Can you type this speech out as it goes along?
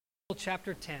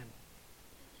chapter 10.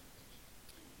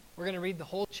 We're going to read the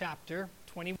whole chapter,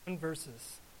 21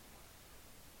 verses.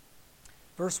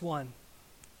 Verse 1.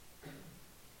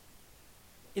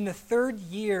 In the 3rd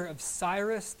year of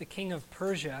Cyrus, the king of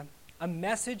Persia, a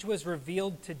message was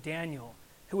revealed to Daniel,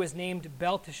 who was named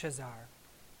Belteshazzar.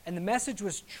 And the message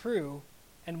was true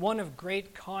and one of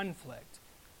great conflict.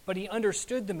 But he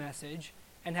understood the message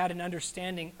and had an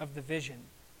understanding of the vision.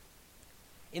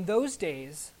 In those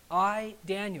days, I,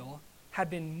 Daniel, had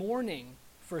been mourning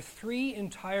for 3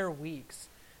 entire weeks.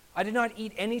 I did not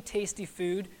eat any tasty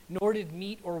food, nor did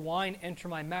meat or wine enter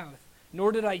my mouth,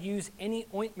 nor did I use any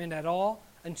ointment at all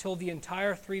until the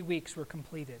entire 3 weeks were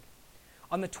completed.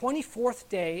 On the 24th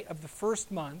day of the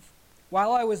 1st month,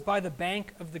 while I was by the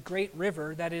bank of the great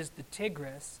river, that is the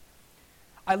Tigris,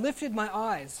 I lifted my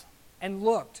eyes and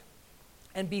looked,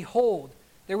 and behold,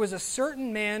 there was a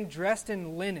certain man dressed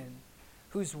in linen,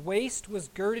 whose waist was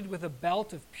girded with a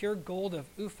belt of pure gold of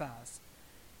Uphaz.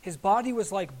 His body was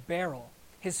like beryl.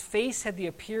 His face had the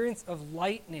appearance of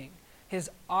lightning. His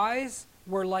eyes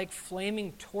were like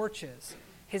flaming torches.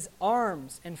 His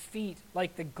arms and feet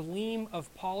like the gleam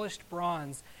of polished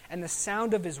bronze, and the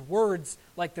sound of his words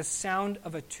like the sound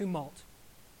of a tumult.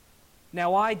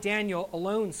 Now I, Daniel,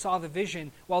 alone saw the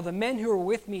vision, while the men who were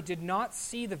with me did not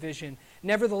see the vision.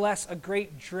 Nevertheless, a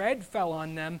great dread fell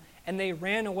on them, and they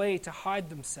ran away to hide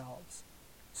themselves.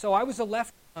 So I was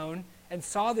left alone and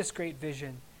saw this great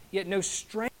vision, yet no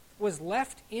strength was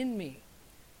left in me.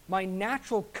 My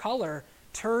natural color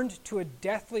turned to a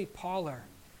deathly pallor,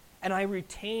 and I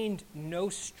retained no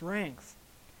strength.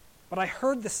 But I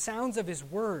heard the sounds of his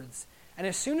words, and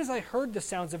as soon as I heard the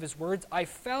sounds of his words, I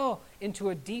fell into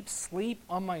a deep sleep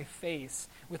on my face,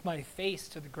 with my face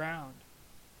to the ground.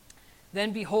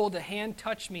 Then behold, a hand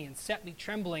touched me and set me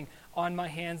trembling on my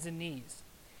hands and knees.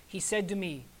 He said to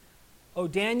me, O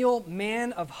Daniel,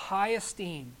 man of high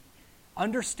esteem,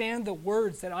 understand the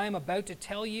words that I am about to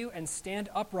tell you and stand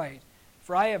upright,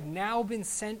 for I have now been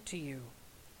sent to you.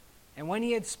 And when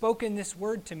he had spoken this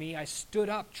word to me, I stood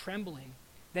up trembling.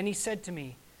 Then he said to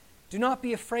me, Do not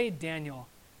be afraid, Daniel,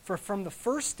 for from the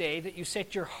first day that you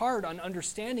set your heart on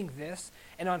understanding this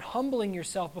and on humbling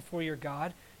yourself before your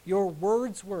God, your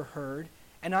words were heard,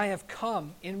 and I have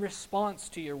come in response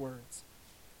to your words.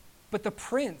 But the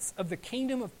prince of the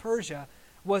kingdom of Persia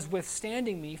was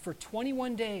withstanding me for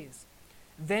 21 days.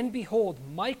 Then behold,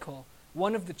 Michael,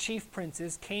 one of the chief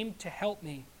princes, came to help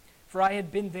me, for I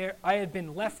had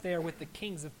been left there with the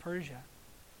kings of Persia.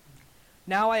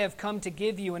 Now I have come to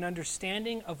give you an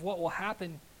understanding of what will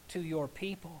happen to your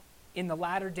people in the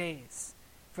latter days,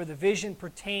 for the vision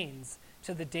pertains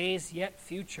to the days yet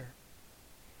future.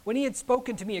 When he had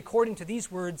spoken to me according to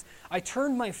these words, I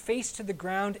turned my face to the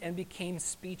ground and became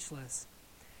speechless.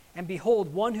 And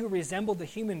behold, one who resembled a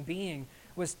human being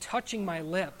was touching my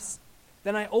lips.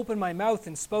 Then I opened my mouth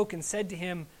and spoke and said to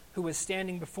him who was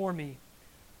standing before me,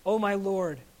 O my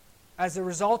Lord, as a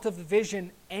result of the vision,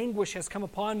 anguish has come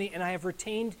upon me, and I have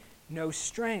retained no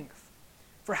strength.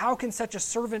 For how can such a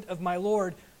servant of my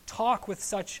Lord talk with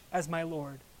such as my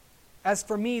Lord? As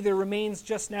for me, there remains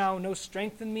just now no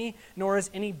strength in me, nor has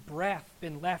any breath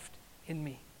been left in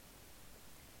me.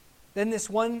 Then this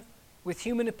one with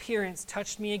human appearance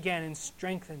touched me again and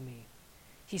strengthened me.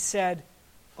 He said,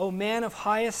 O man of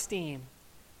high esteem,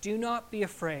 do not be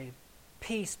afraid.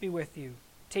 Peace be with you.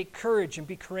 Take courage and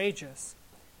be courageous.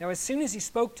 Now as soon as he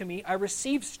spoke to me, I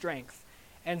received strength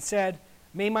and said,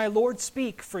 May my Lord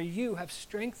speak, for you have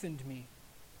strengthened me.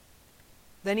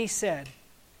 Then he said,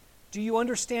 Do you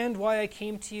understand why I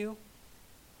came to you?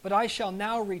 But I shall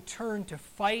now return to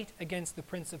fight against the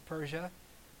prince of Persia.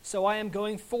 So I am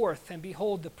going forth, and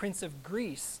behold, the prince of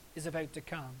Greece is about to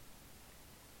come.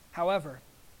 However,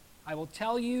 I will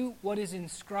tell you what is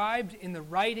inscribed in the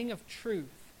writing of truth.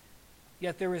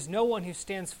 Yet there is no one who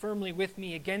stands firmly with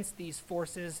me against these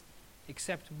forces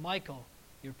except Michael,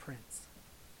 your prince.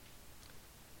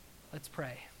 Let's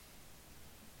pray.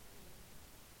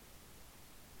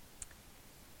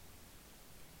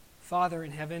 Father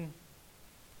in heaven,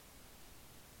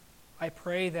 I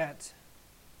pray that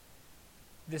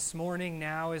this morning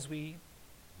now as we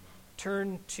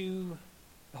turn to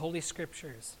the Holy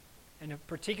Scriptures, and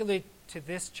particularly to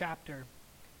this chapter,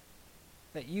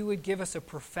 that you would give us a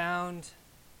profound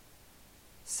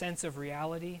sense of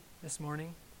reality this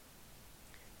morning.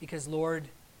 Because, Lord,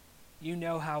 you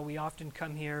know how we often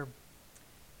come here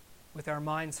with our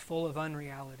minds full of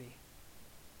unreality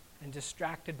and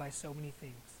distracted by so many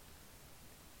things.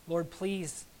 Lord,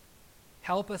 please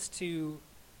help us to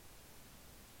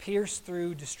pierce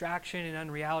through distraction and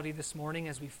unreality this morning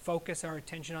as we focus our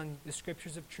attention on the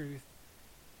Scriptures of truth.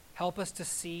 Help us to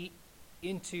see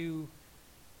into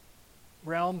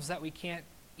realms that we can't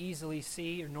easily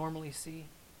see or normally see.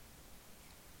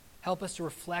 Help us to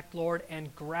reflect, Lord,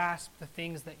 and grasp the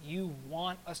things that you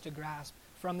want us to grasp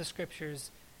from the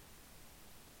Scriptures.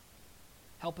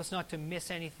 Help us not to miss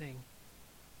anything.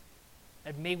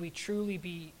 And may we truly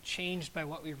be changed by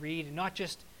what we read, and not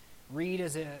just read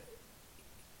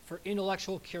for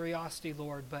intellectual curiosity,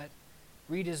 Lord, but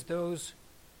read as those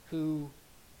who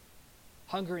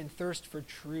hunger and thirst for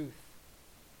truth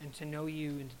and to know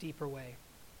you in a deeper way.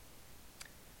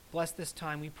 Bless this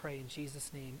time, we pray in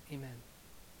Jesus' name. Amen.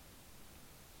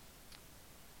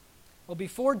 Well,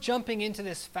 before jumping into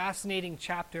this fascinating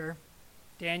chapter,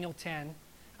 Daniel 10,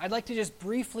 I'd like to just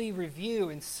briefly review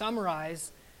and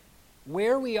summarize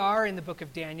where we are in the book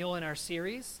of Daniel in our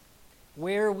series,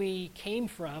 where we came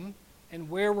from, and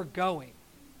where we're going.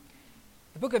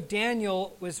 The book of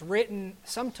Daniel was written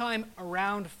sometime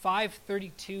around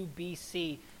 532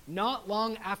 BC, not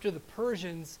long after the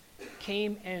Persians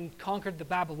came and conquered the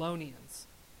Babylonians.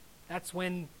 That's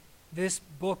when this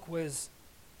book was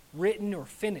written or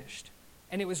finished.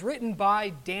 And it was written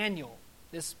by Daniel,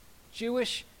 this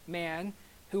Jewish man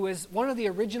who was one of the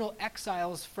original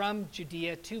exiles from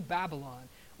Judea to Babylon,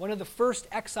 one of the first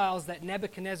exiles that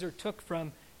Nebuchadnezzar took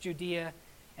from Judea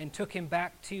and took him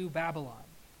back to Babylon.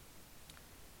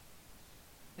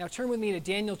 Now turn with me to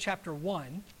Daniel chapter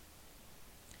 1.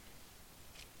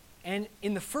 And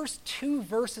in the first 2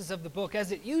 verses of the book,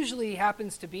 as it usually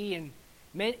happens to be in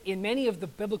many of the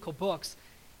biblical books,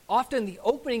 often the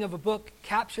opening of a book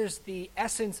captures the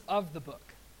essence of the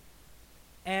book.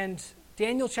 And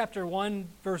Daniel chapter 1,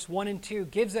 verse 1 and 2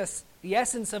 gives us the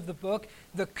essence of the book,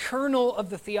 the kernel of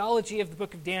the theology of the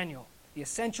book of Daniel, the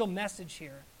essential message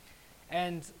here.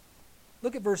 And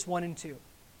look at verse 1 and 2.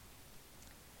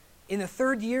 In the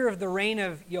 3rd year of the reign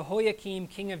of Jehoiakim,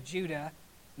 king of Judah,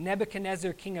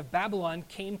 Nebuchadnezzar, king of Babylon,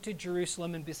 came to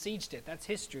Jerusalem and besieged it. That's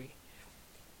history.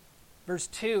 Verse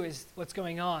 2 is what's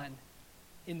going on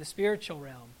in the spiritual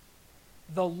realm.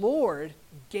 The Lord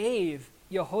gave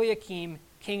Jehoiakim,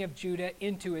 king of Judah,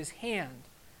 into his hand,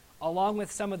 along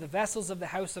with some of the vessels of the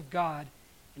house of God.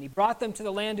 And he brought them to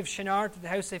the land of Shinar, to the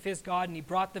house of his God, and he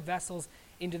brought the vessels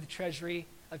into the treasury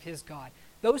of his God.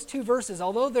 Those 2 verses,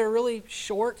 although they're really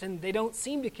short and they don't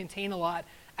seem to contain a lot,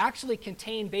 actually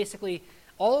contain basically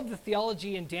all of the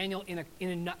theology in Daniel in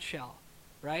a nutshell,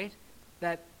 right?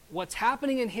 That what's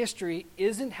happening in history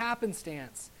isn't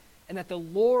happenstance, and that the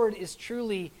Lord is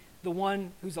truly the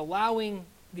one who's allowing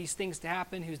these things to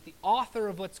happen, who's the author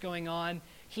of what's going on.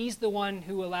 He's the one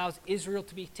who allows Israel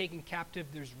to be taken captive.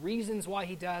 There's reasons why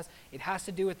he does. It has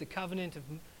to do with the covenant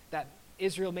that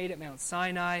Israel made at Mount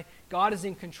Sinai. God is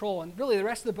in control. And really the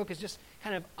rest of the book is just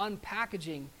kind of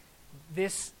unpackaging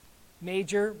this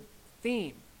major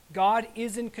theme. God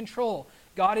is in control.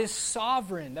 God is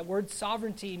sovereign. That word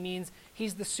sovereignty means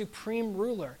he's the supreme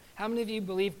ruler. How many of you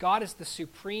believe God is the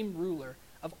supreme ruler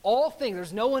of all things?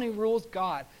 There's no one who rules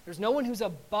God. There's no one who's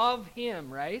above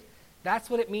him, right? That's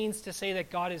what it means to say that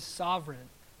God is sovereign.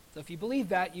 So if you believe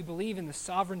that, you believe in the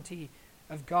sovereignty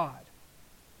of God.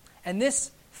 And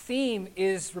this theme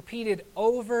is repeated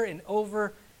over and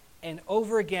over and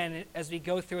over again as we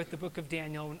go through the book of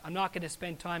Daniel. I'm not going to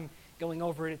spend time going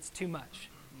over it. It's too much.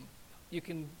 You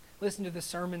can listen to the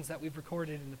sermons that we've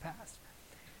recorded in the past.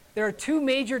 There are 2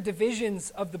 major divisions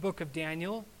of the book of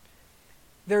Daniel.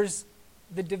 There's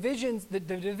the divisions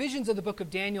of the book of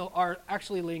Daniel are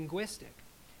actually linguistic.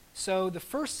 So the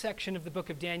first section of the book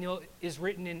of Daniel is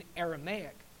written in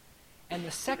Aramaic, and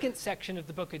the second section of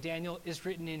the book of Daniel is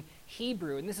written in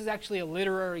Hebrew. And this is actually a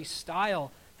literary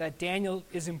style that Daniel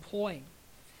is employing.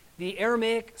 The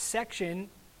Aramaic section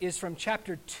is from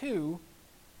chapter 2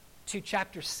 to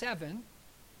chapter 7,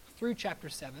 through chapter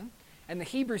 7, and the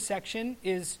Hebrew section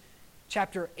is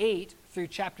chapter 8 through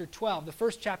chapter 12. The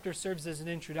first chapter serves as an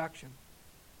introduction.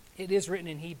 It is written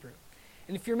in Hebrew.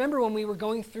 And if you remember when we were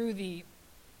going through the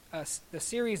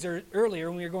series earlier,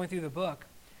 when we were going through the book,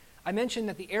 I mentioned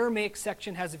that the Aramaic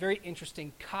section has a very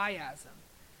interesting chiasm.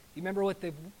 You remember what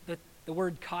the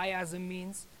word chiasm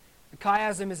means? The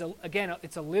chiasm is,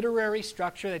 it's a literary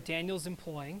structure that Daniel's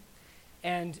employing,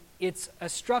 and it's a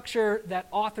structure that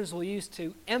authors will use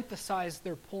to emphasize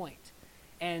their point.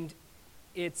 And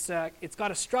it's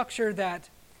got a structure that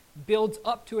builds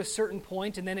up to a certain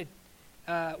point, and then it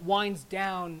winds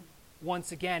down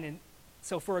once again. And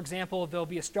so, for example, there'll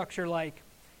be a structure like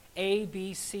A,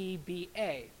 B, C, B,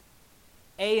 A.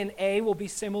 A and A will be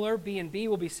similar, B and B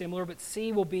will be similar, but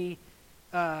C will be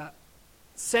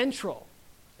central.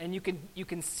 And you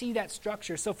can see that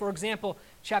structure. So, for example,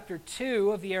 chapter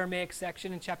 2 of the Aramaic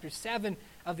section and chapter 7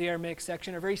 of the Aramaic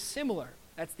section are very similar.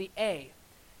 That's the A.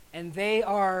 And they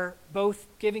are both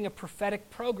giving a prophetic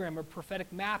program or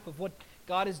prophetic map of what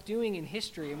God is doing in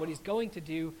history and what he's going to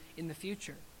do in the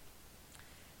future.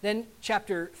 Then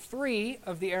chapter 3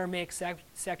 of the Aramaic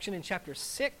section and chapter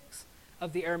 6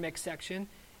 of the Aramaic section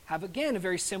have, again, a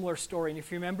very similar story. And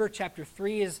if you remember, chapter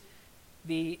 3 is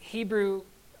the Hebrew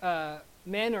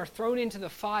men are thrown into the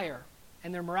fire,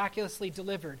 and they're miraculously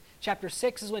delivered. Chapter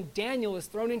 6 is when Daniel is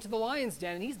thrown into the lion's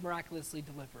den, and he's miraculously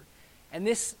delivered. And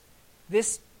this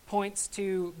points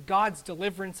to God's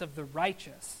deliverance of the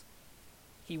righteous.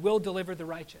 He will deliver the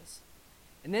righteous.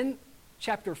 And then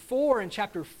chapter 4 and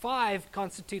chapter 5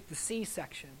 constitute the C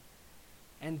section.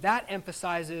 And that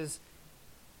emphasizes,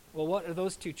 well, what are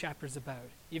those two chapters about?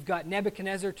 You've got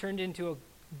Nebuchadnezzar turned into a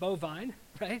bovine,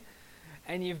 right?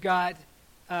 And you've got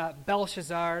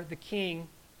Belshazzar, the king,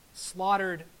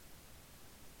 slaughtered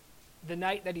the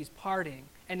night that he's parting.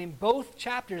 And in both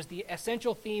chapters, the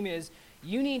essential theme is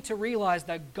you need to realize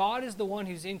that God is the one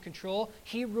who's in control.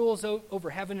 He rules over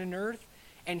heaven and earth,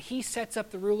 and he sets up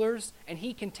the rulers, and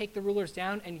he can take the rulers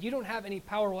down, and you don't have any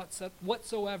power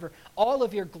whatsoever. All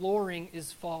of your glorying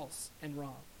is false and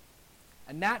wrong.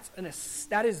 And that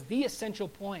is the essential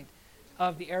point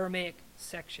of the Aramaic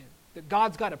section. That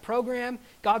God's got a program,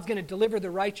 God's going to deliver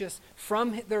the righteous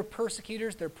from their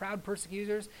persecutors, their proud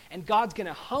persecutors, and God's going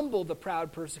to humble the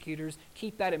proud persecutors.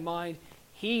 Keep that in mind.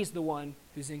 He's the one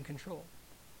who's in control.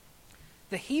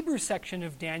 The Hebrew section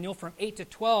of Daniel from 8 to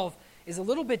 12 is a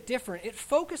little bit different. It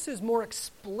focuses more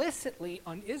explicitly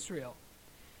on Israel.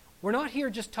 We're not here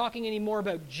just talking anymore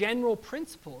about general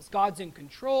principles. God's in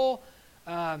control.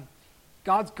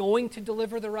 God's going to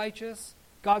deliver the righteous.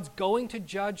 God's going to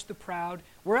judge the proud.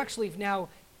 We're actually now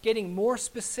getting more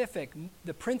specific.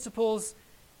 The principles,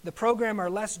 the program are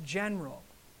less general.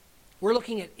 We're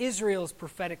looking at Israel's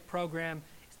prophetic program,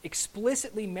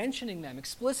 explicitly mentioning them,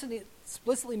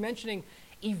 explicitly mentioning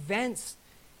events,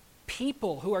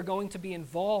 people who are going to be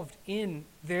involved in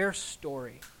their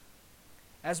story.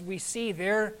 As we see,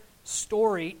 their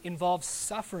story involves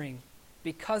suffering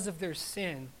because of their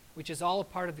sin, which is all a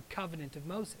part of the covenant of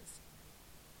Moses.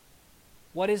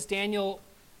 What is Daniel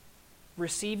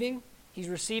receiving? He's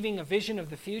receiving a vision of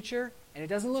the future, and it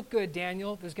doesn't look good,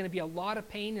 Daniel. There's going to be a lot of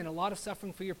pain and a lot of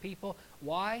suffering for your people.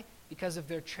 Why? Because of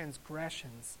their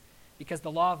transgressions, because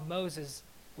the law of Moses,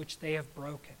 which they have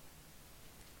broken.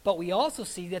 But we also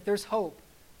see that there's hope.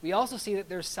 We also see that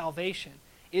there's salvation.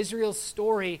 Israel's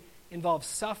story involves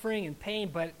suffering and pain,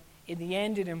 but in the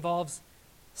end it involves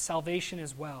salvation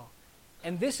as well.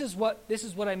 And this is what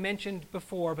I mentioned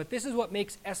before, but this is what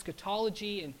makes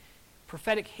eschatology and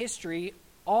prophetic history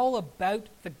all about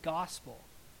the gospel.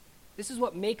 This is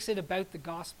what makes it about the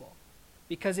gospel,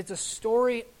 because it's a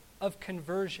story of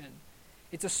conversion.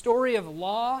 It's a story of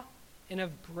law and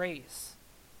of grace.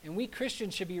 And we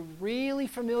Christians should be really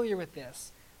familiar with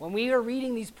this. When we are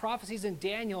reading these prophecies in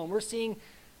Daniel and we're seeing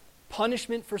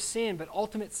punishment for sin, but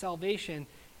ultimate salvation,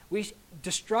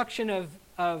 destruction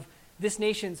of this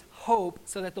nation's hope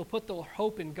so that they'll put their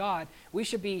hope in God, we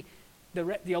should be,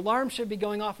 the alarm should be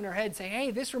going off in our head saying,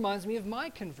 hey, this reminds me of my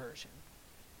conversion.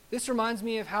 This reminds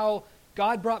me of how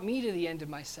God brought me to the end of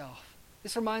myself.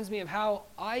 This reminds me of how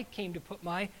I came to put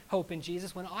my hope in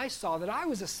Jesus when I saw that I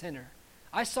was a sinner.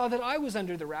 I saw that I was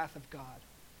under the wrath of God.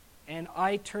 And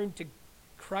I turned to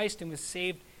Christ and was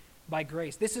saved by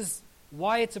grace. This is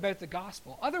why it's about the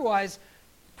gospel. Otherwise,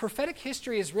 prophetic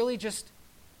history is really just,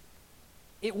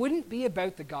 it wouldn't be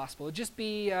about the gospel. It'd just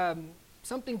be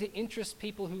something to interest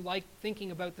people who like thinking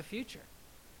about the future.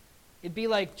 It'd be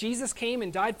like Jesus came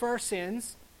and died for our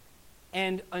sins,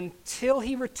 and until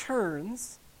he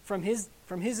returns from his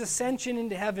ascension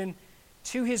into heaven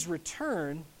to his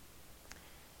return,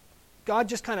 God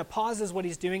just kind of pauses what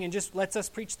he's doing and just lets us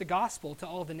preach the gospel to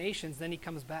all the nations, then he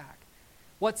comes back.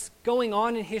 What's going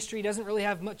on in history doesn't really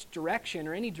have much direction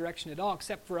or any direction at all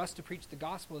except for us to preach the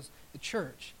gospel as the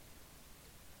church.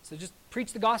 So just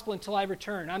preach the gospel until I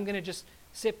return. I'm going to just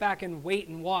sit back and wait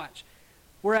and watch.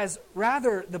 Whereas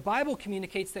rather, the Bible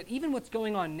communicates that even what's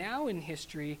going on now in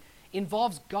history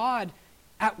involves God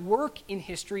at work in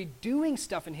history, doing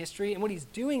stuff in history, and what he's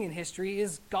doing in history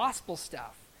is gospel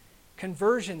stuff,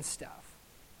 conversion stuff.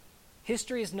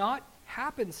 History is not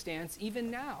happenstance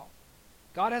even now.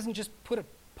 God hasn't just put a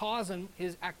pause on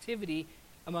his activity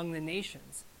among the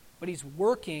nations, but he's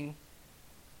working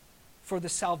for the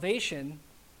salvation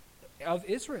of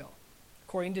Israel,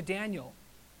 according to Daniel.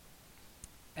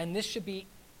 And this should be,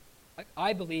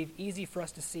 I believe, easy for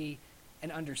us to see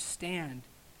and understand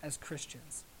as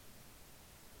Christians.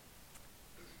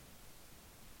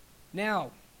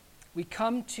 Now, we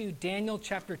come to Daniel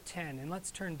chapter 10, and let's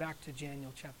turn back to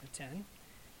Daniel chapter 10.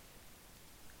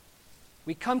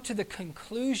 we come to the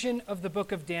conclusion of the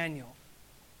book of Daniel.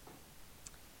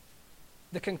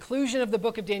 The conclusion of the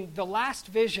book of Daniel, the last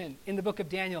vision in the book of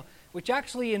Daniel, which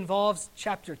actually involves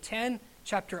chapter 10,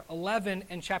 chapter 11,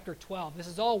 and chapter 12. This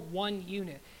is all one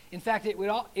unit. In fact, it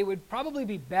would probably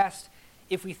be best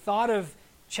if we thought of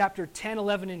chapter 10,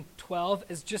 11, and 12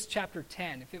 as just chapter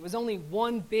 10. If it was only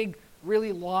one big,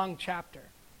 really long chapter.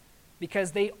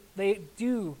 Because they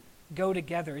do go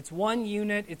together. It's one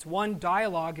unit, it's one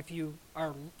dialogue if you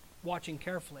are watching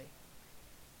carefully.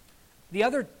 The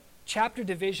other chapter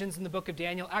divisions in the book of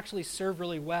Daniel actually serve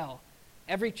really well.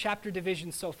 Every chapter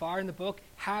division so far in the book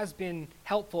has been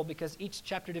helpful because each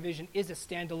chapter division is a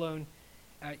standalone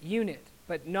unit,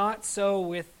 but not so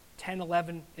with 10,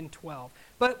 11, and 12.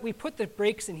 But we put the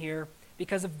breaks in here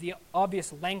because of the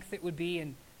obvious length it would be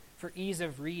and for ease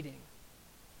of reading.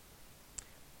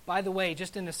 By the way,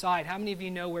 just an aside, how many of you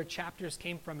know where chapters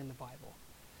came from in the Bible?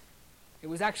 It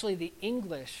was actually the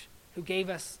English who gave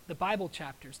us the Bible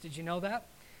chapters. Did you know that?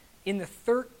 In the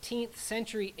 13th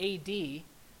century A.D.,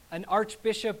 an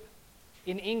archbishop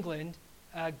in England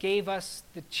gave us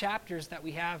the chapters that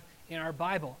we have in our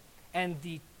Bible. And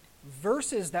the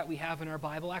verses that we have in our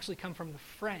Bible actually come from the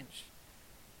French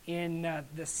in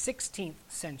the 16th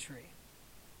century.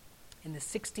 In the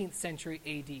 16th century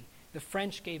A.D., the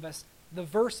French gave us the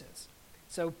verses.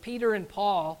 So Peter and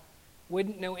Paul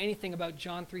wouldn't know anything about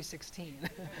John 3:16.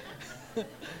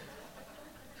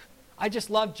 I just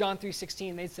love John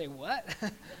 3:16. They'd say, what?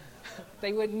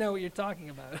 They wouldn't know what you're talking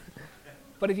about.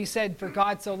 But if you said, for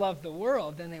God so loved the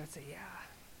world, then they would say, yeah.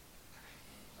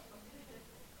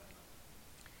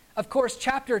 Of course,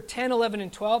 chapter 10, 11,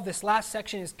 and 12, this last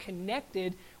section is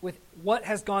connected with what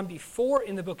has gone before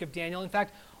in the book of Daniel. In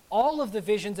fact, all of the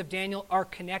visions of Daniel are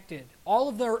connected. All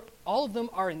of them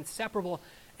are inseparable.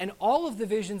 And all of the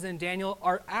visions in Daniel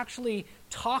are actually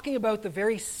talking about the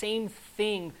very same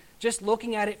thing, just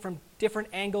looking at it from different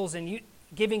angles and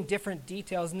giving different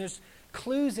details. And there's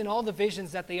clues in all the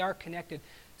visions that they are connected.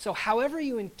 So however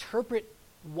you interpret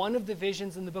one of the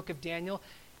visions in the book of Daniel,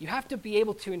 you have to be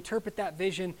able to interpret that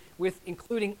vision with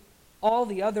including all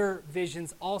the other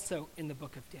visions also in the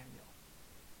book of Daniel.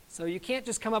 So you can't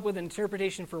just come up with an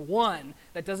interpretation for one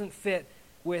that doesn't fit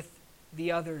with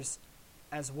the others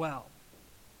as well.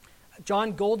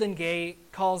 John Goldingay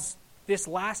calls this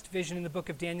last vision in the book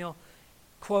of Daniel,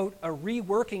 quote, a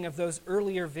reworking of those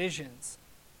earlier visions.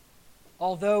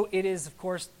 Although it is, of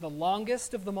course, the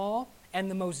longest of them all and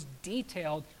the most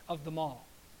detailed of them all.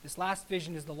 This last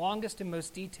vision is the longest and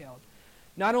most detailed.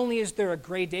 Not only is there a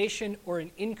gradation or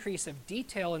an increase of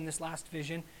detail in this last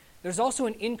vision, there's also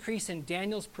an increase in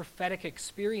Daniel's prophetic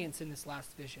experience in this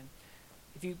last vision.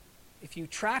 If you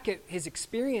track his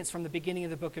experience from the beginning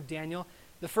of the book of Daniel,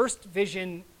 the first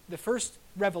vision, the first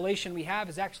revelation we have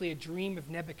is actually a dream of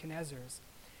Nebuchadnezzar's,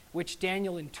 which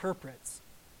Daniel interprets.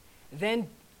 Then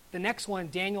the next one,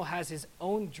 Daniel has his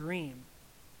own dream.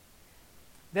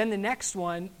 Then the next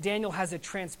one, Daniel has a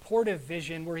transportive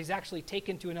vision where he's actually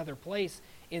taken to another place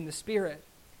in the spirit.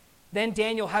 Then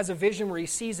Daniel has a vision where he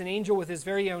sees an angel with his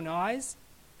very own eyes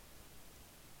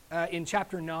in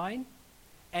chapter 9.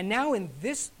 And now in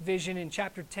this vision in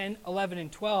chapter 10, 11,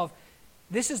 and 12,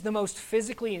 this is the most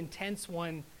physically intense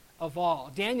one of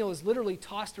all. Daniel is literally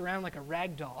tossed around like a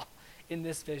rag doll in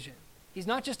this vision. He's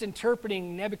not just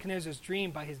interpreting Nebuchadnezzar's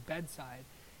dream by his bedside.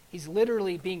 He's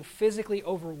literally being physically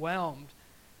overwhelmed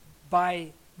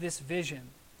by this vision.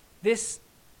 This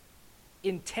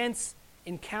intense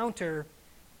encounter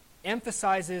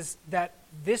emphasizes that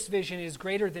this vision is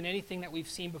greater than anything that we've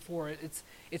seen before.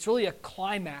 It's really a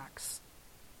climax.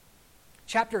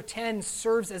 Chapter 10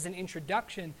 serves as an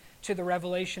introduction to the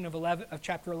revelation of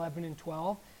chapter 11 and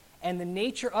 12. And the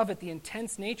nature of it, the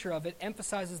intense nature of it,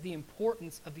 emphasizes the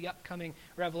importance of the upcoming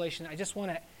revelation. I just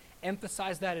want to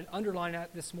emphasize that and underline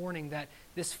that this morning, that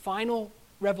this final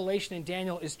revelation in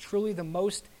Daniel is truly the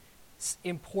most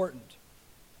important.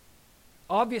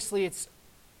 Obviously, it's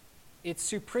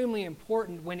supremely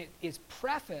important when it is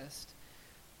prefaced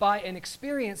by an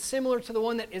experience similar to the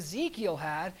one that Ezekiel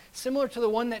had, similar to the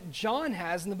one that John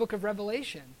has in the book of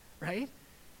Revelation, right?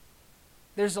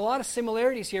 There's a lot of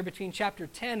similarities here between chapter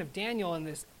 10 of Daniel and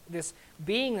this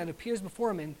being that appears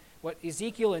before him and what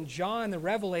Ezekiel and John the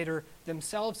Revelator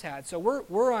themselves had. So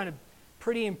we're on a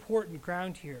pretty important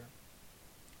ground here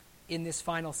in this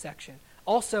final section.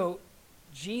 Also,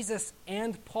 Jesus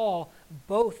and Paul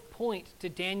both point to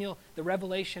Daniel, the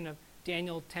revelation of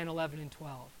Daniel 10, 11, and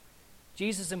 12.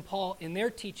 Jesus and Paul, in their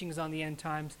teachings on the end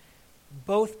times,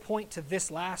 both point to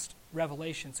this last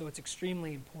revelation, so it's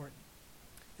extremely important.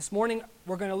 This morning,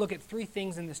 we're going to look at three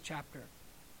things in this chapter.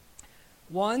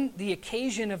 One, the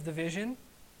occasion of the vision.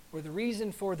 or the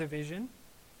reason for the vision.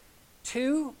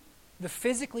 2, the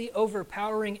physically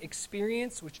overpowering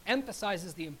experience, which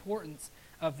emphasizes the importance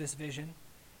of this vision.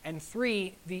 And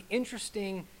 3, the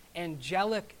interesting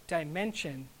angelic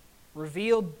dimension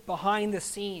revealed behind the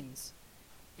scenes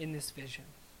in this vision.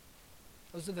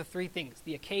 Those are the 3 things: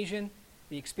 the occasion,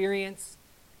 the experience,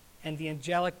 and the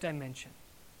angelic dimension.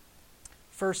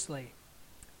 Firstly,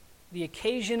 the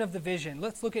occasion of the vision.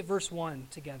 Let's look at verse 1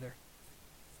 together.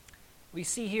 We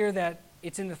see here that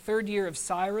it's in the 3rd year of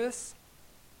Cyrus.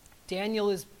 Daniel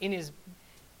is in his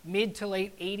mid to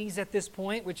late 80s at this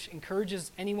point, which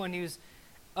encourages anyone who's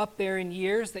up there in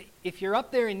years that if you're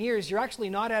up there in years, you're actually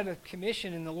not out of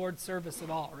commission in the Lord's service at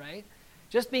all, right?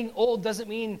 Just being old doesn't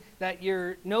mean that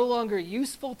you're no longer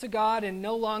useful to God and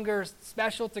no longer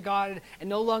special to God and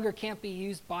no longer can't be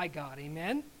used by God.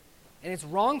 Amen? And it's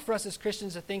wrong for us as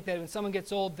Christians to think that when someone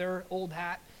gets old, their old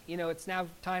hat, it's now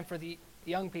time for the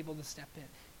young people to step in.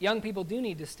 Young people do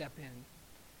need to step in.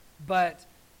 But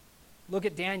look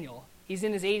at Daniel. He's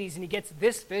in his 80s and he gets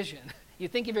this vision. You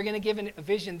think if you're going to give a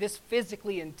vision this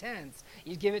physically intense,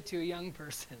 you'd give it to a young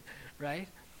person, right?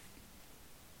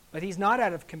 But he's not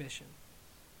out of commission.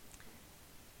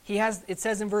 It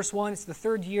says in verse 1, it's the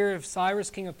 3rd year of Cyrus,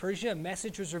 king of Persia. A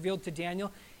message was revealed to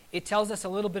Daniel. It tells us a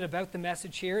little bit about the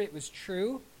message here. It was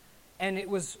true, and it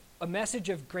was a message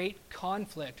of great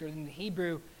conflict, or in the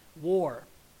Hebrew, war.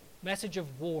 Message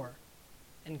of war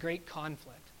and great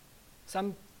conflict.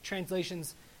 Some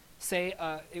translations say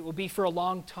it will be for a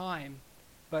long time,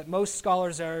 but most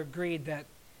scholars are agreed that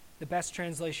the best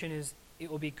translation is it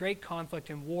will be great conflict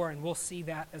and war, and we'll see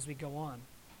that as we go on.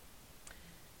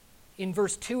 In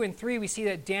verse 2 and 3, we see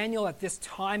that Daniel at this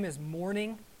time is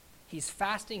mourning. He's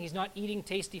fasting. He's not eating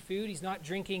tasty food. He's not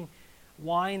drinking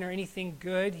wine or anything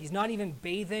good. He's not even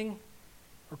bathing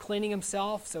or cleaning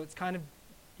himself, so it's kind of,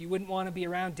 you wouldn't want to be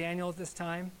around Daniel at this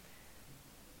time.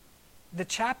 The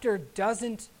chapter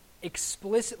doesn't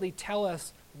explicitly tell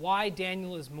us why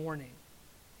Daniel is mourning.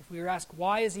 If we were asked,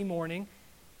 why is he mourning?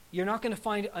 You're not going to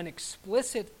find an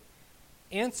explicit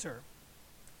answer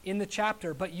in the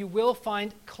chapter, but you will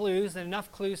find clues, and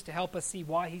enough clues to help us see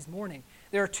why he's mourning.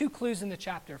 There are 2 clues in the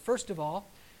chapter. First of all,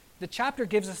 the chapter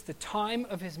gives us the time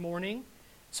of his mourning,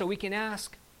 so we can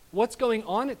ask, what's going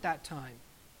on at that time?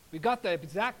 We've got the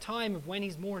exact time of when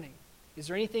he's mourning. Is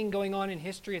there anything going on in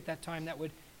history at that time that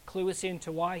would clue us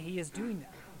into why he is doing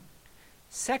that?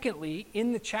 Secondly,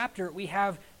 in the chapter, we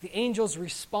have the angel's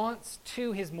response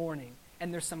to his mourning,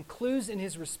 and there's some clues in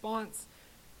his response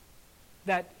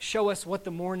that show us what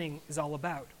the mourning is all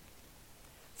about.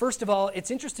 First of all, it's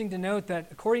interesting to note that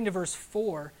according to verse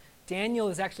 4, Daniel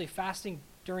is actually fasting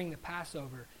during the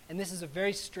Passover, and this is a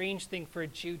very strange thing for a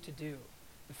Jew to do.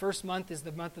 The first month is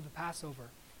the month of the Passover.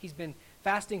 He's been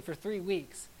fasting for 3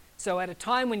 weeks. So at a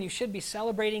time when you should be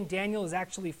celebrating, Daniel is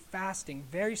actually fasting.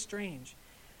 Very strange.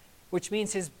 Which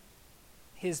means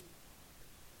his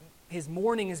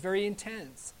mourning is very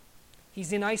intense.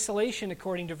 He's in isolation,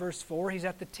 according to verse 4. He's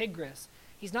at the Tigris.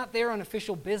 He's not there on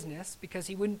official business because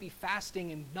he wouldn't be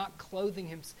fasting and not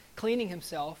cleaning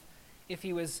himself if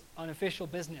he was on official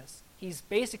business. He's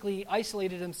basically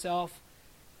isolated himself,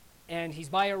 and he's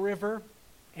by a river,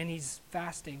 and he's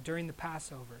fasting during the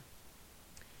Passover.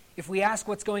 If we ask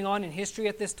what's going on in history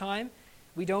at this time,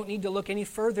 we don't need to look any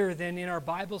further than in our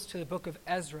Bibles to the book of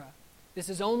Ezra. This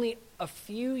is only a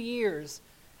few years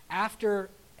after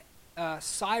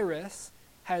Cyrus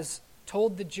has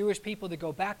told the Jewish people to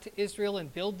go back to Israel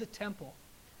and build the temple.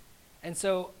 And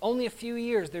so only a few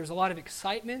years, there's a lot of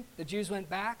excitement. The Jews went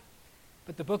back.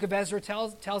 But the book of Ezra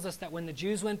tells us that when the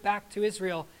Jews went back to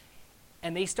Israel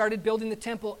and they started building the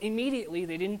temple, immediately,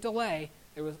 they didn't delay,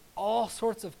 there was all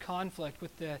sorts of conflict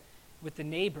with the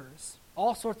neighbors,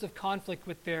 all sorts of conflict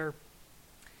with the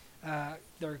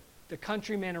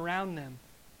countrymen around them,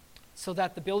 so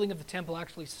that the building of the temple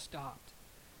actually stopped.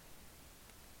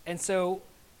 And so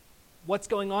what's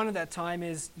going on at that time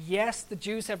is, yes, the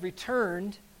Jews have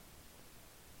returned,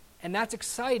 and that's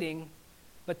exciting,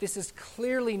 but this is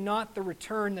clearly not the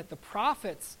return that the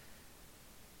prophets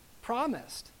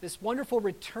promised. This wonderful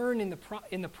return in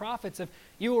the prophets of,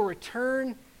 you will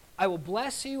return, I will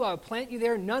bless you, I will plant you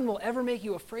there, none will ever make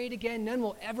you afraid again, none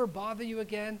will ever bother you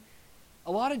again.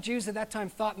 A lot of Jews at that time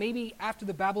thought maybe after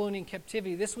the Babylonian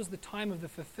captivity, this was the time of the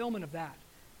fulfillment of that.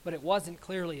 But it wasn't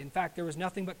clearly. In fact, there was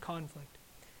nothing but conflict.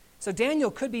 So Daniel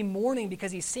could be mourning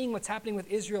because he's seeing what's happening with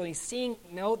Israel. He's seeing,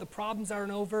 no, the problems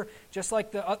aren't over, just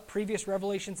like the previous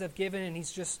revelations have given, and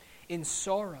he's just in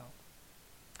sorrow.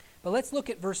 But let's look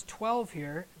at verse 12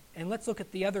 here, and let's look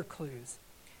at the other clues.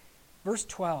 Verse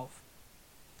 12,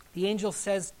 the angel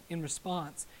says in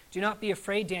response, Do not be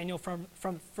afraid, Daniel, from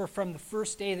the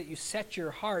first day that you set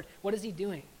your heart. What is he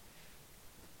doing?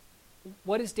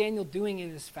 What is Daniel doing in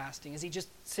his fasting? Is he just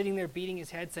sitting there beating his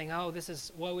head saying, oh,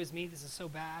 woe is me, this is so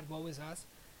bad, woe is us?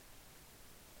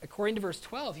 According to verse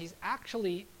 12, he's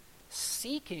actually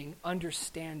seeking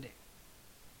understanding.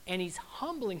 And he's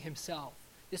humbling himself.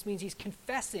 This means he's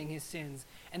confessing his sins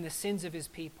and the sins of his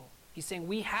people. He's saying,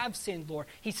 we have sinned, Lord.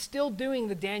 He's still doing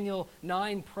the Daniel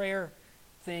 9 prayer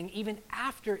thing even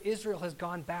after Israel has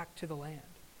gone back to the land.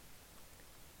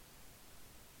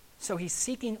 So he's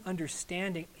seeking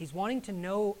understanding. He's wanting to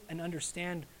know and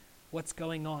understand what's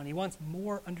going on. He wants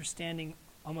more understanding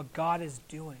on what God is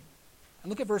doing. And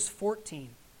look at verse 14.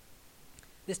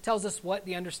 This tells us what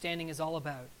the understanding is all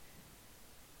about.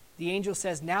 The angel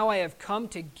says, now I have come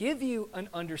to give you an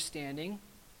understanding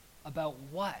about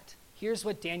what? Here's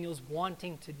what Daniel's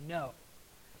wanting to know.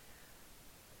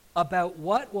 About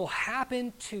what will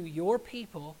happen to your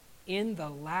people in the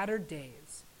latter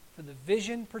days, for the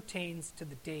vision pertains to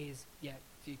the days yet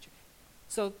future.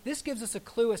 So this gives us a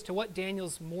clue as to what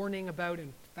Daniel's mourning about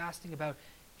and fasting about.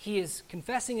 He is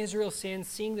confessing Israel's sins,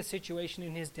 seeing the situation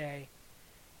in his day,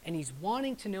 and he's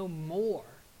wanting to know more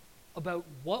about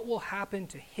what will happen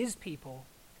to his people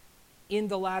in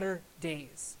the latter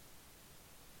days.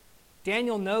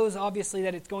 Daniel knows, obviously,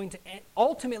 that it's going to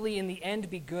ultimately, in the end,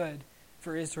 be good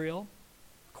for Israel,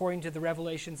 according to the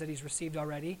revelations that he's received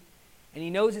already. And he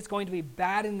knows it's going to be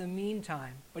bad in the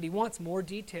meantime, but he wants more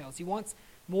details. He wants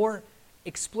more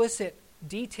explicit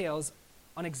details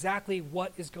on exactly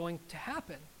what is going to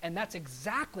happen. And that's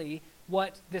exactly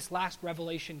what this last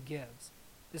revelation gives.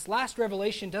 This last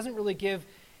revelation doesn't really give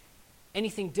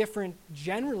anything different,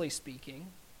 generally speaking.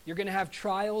 You're going to have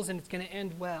trials and it's going to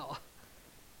end well.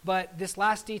 But this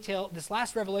last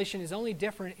revelation is only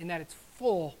different in that it's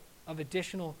full of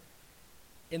additional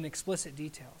and explicit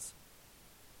details.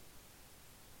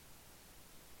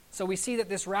 So we see that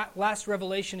this last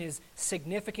revelation is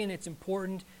significant, it's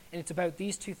important, and it's about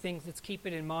these two things. Let's keep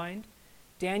it in mind.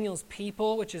 Daniel's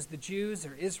people, which is the Jews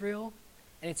or Israel,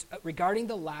 and it's regarding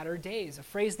the latter days, a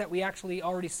phrase that we actually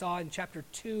already saw in chapter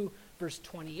 2, verse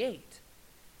 28.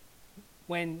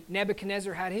 When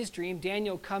Nebuchadnezzar had his dream,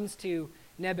 Daniel comes to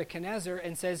Nebuchadnezzar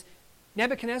and says,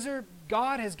 Nebuchadnezzar,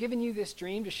 God has given you this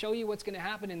dream to show you what's going to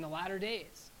happen in the latter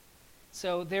days.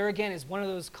 So there again is one of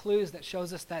those clues that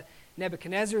shows us that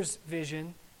Nebuchadnezzar's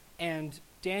vision and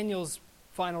Daniel's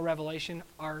final revelation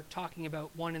are talking about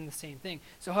one and the same thing.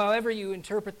 So however you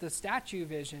interpret the statue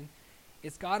vision,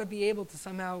 it's got to be able to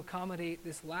somehow accommodate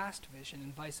this last vision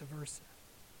and vice versa.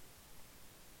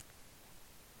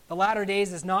 The latter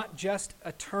days is not just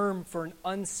a term for an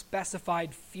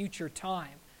unspecified future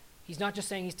time. He's not just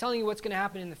saying, he's telling you what's going to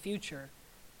happen in the future.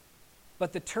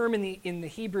 But the term in the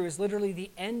Hebrew is literally the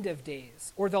end of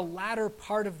days, or the latter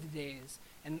part of the days.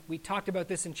 And we talked about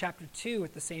this in chapter 2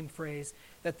 with the same phrase,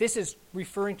 that this is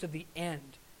referring to the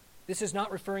end. This is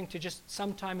not referring to just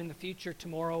sometime in the future,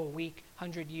 tomorrow, a week,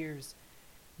 100 years,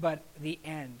 but the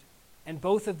end. And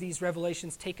both of these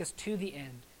revelations take us to the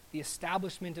end, the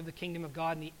establishment of the kingdom of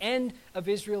God and the end of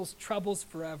Israel's troubles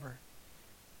forever.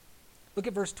 Look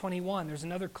at verse 21. There's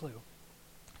another clue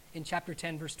in chapter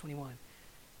 10, verse 21.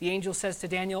 The angel says to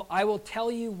Daniel, I will tell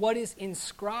you what is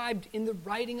inscribed in the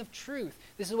writing of truth.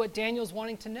 This is what Daniel's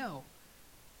wanting to know.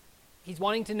 He's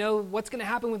wanting to know what's going to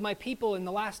happen with my people in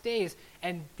the last days.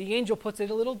 And the angel puts it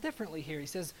a little differently here. He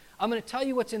says, I'm going to tell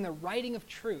you what's in the writing of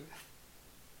truth.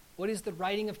 What is the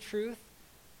writing of truth?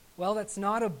 Well, that's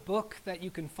not a book that you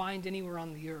can find anywhere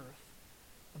on the earth.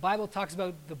 The Bible talks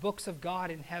about the books of God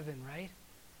in heaven, right?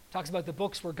 It talks about the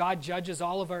books where God judges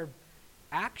all of our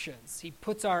actions. He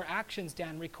puts our actions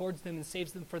down, records them, and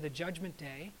saves them for the judgment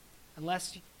day.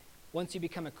 Unless once you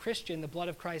become a Christian, the blood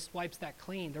of Christ wipes that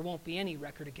clean. There won't be any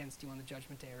record against you on the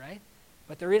judgment day, right?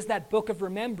 But there is that book of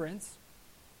remembrance.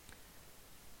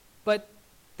 But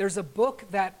there's a book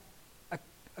that,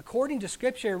 according to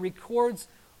Scripture, records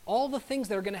all the things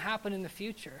that are going to happen in the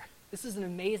future. This is an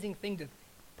amazing thing to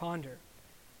ponder.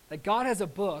 That God has a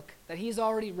book that he's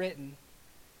already written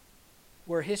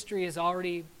where history is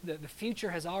already, the future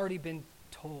has already been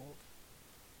told.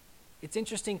 It's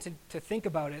interesting to think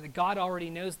about it, that God already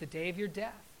knows the day of your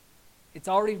death. It's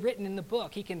already written in the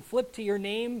book. He can flip to your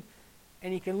name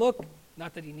and he can look,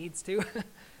 not that he needs to,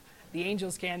 the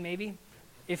angels can maybe,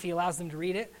 if he allows them to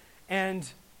read it,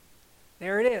 and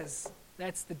there it is.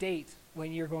 That's the date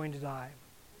when you're going to die.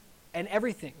 And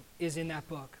everything is in that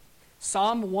book.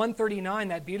 Psalm 139,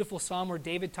 that beautiful psalm where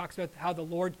David talks about how the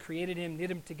Lord created him,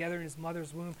 knit him together in his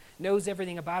mother's womb, knows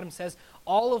everything about him, says,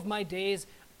 all of my days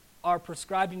are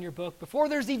prescribed in your book. Before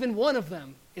there's even one of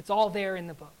them, it's all there in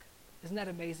the book. Isn't that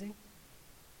amazing?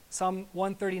 Psalm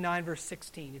 139, verse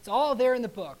 16. It's all there in the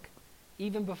book,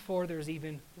 even before there's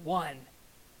even one.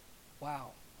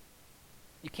 Wow.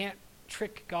 You can't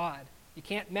trick God. You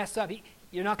can't mess up.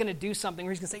 You're not going to do something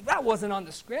where he's going to say, that wasn't on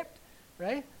the script,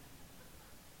 right?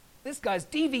 This guy's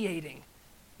deviating.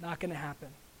 Not going to happen.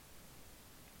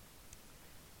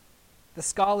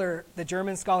 The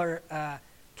German scholar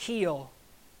Kiel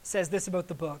says this about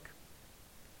the book.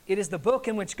 It is the book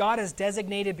in which God has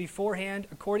designated beforehand,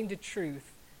 according to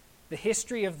truth, the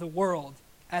history of the world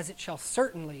as it shall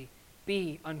certainly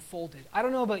be unfolded. I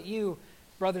don't know about you,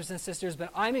 brothers and sisters, but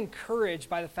I'm encouraged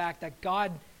by the fact that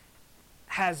God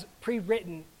has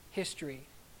pre-written history,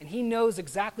 and he knows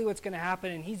exactly what's going to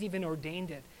happen, and he's even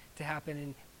ordained it to happen,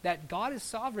 and that God is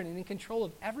sovereign and in control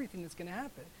of everything that's going to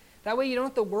happen. That way you don't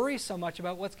have to worry so much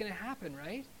about what's going to happen,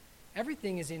 right?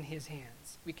 Everything is in his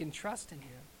hands. We can trust in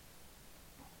him.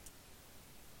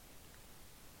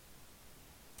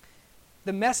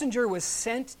 The messenger was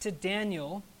sent to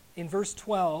Daniel in verse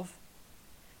 12.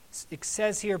 It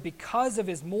says here, because of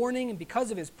his mourning and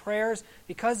because of his prayers,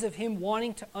 because of him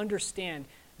wanting to understand,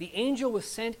 the angel was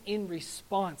sent in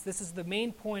response. This is the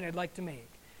main point I'd like to make.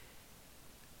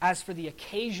 As for the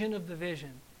occasion of the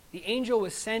vision, the angel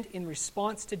was sent in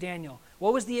response to Daniel.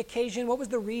 What was the occasion? What was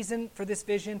the reason for this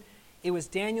vision? It was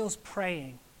Daniel's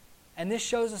praying. And this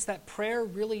shows us that prayer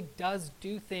really does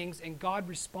do things, and God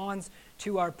responds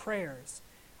to our prayers.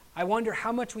 I wonder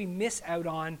how much we miss out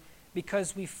on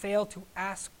because we fail to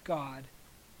ask God.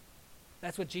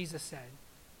 That's what Jesus said.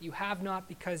 You have not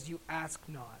because you ask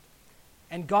not.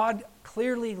 And God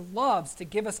clearly loves to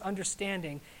give us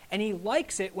understanding, and he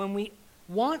likes it when we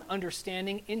want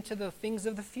understanding into the things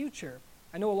of the future.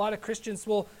 I know a lot of Christians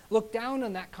will look down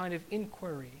on that kind of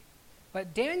inquiry.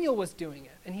 But Daniel was doing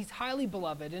it, and he's highly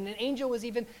beloved. And an angel was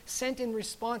even sent in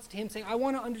response to him saying, I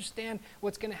want to understand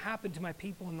what's going to happen to my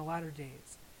people in the latter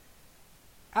days.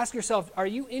 Ask yourself, are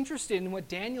you interested in what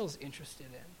Daniel's interested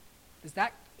in? Does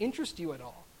that interest you at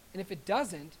all? And if it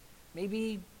doesn't,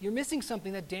 maybe you're missing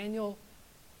something that Daniel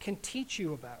can teach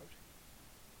you about.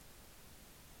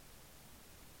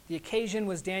 The occasion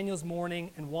was Daniel's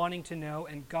mourning and wanting to know,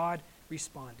 and God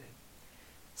responded.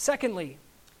 Secondly,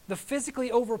 the physically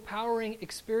overpowering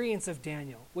experience of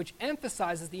Daniel, which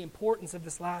emphasizes the importance of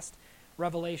this last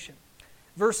revelation.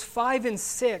 Verse 5 and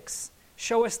 6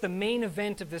 show us the main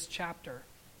event of this chapter.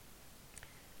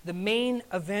 The main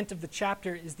event of the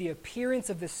chapter is the appearance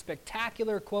of this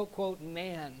spectacular, quote, quote,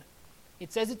 man.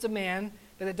 It says it's a man,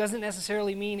 but it doesn't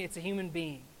necessarily mean it's a human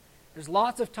being. There's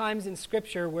lots of times in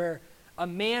Scripture where a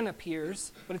man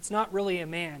appears, but it's not really a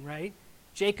man, right?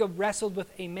 Jacob wrestled with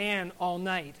a man all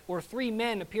night. Or 3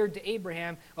 men appeared to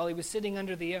Abraham while he was sitting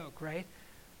under the oak, right?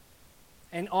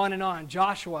 And on and on.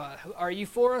 Joshua, are you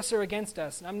for us or against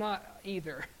us? And I'm not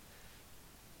either.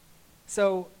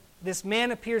 So this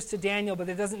man appears to Daniel, but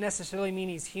it doesn't necessarily mean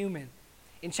he's human.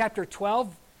 In chapter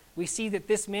 12, we see that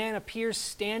this man appears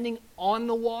standing on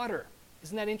the water.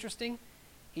 Isn't that interesting?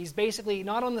 He's basically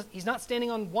he's not standing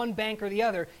on one bank or the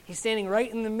other. He's standing right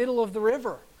in the middle of the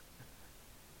river.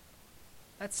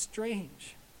 That's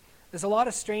strange. There's a lot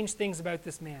of strange things about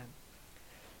this man.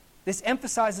 This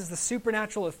emphasizes the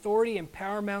supernatural authority and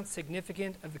paramount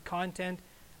significance of the content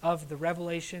of the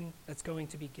revelation that's going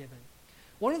to be given.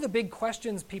 One of the big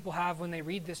questions people have when they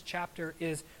read this chapter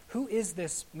is, who is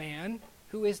this man?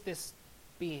 Who is this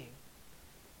being?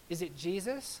 Is it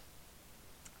Jesus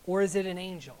or is it an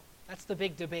angel? That's the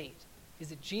big debate.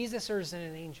 Is it Jesus or is it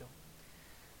an angel?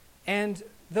 And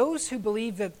those who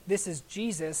believe that this is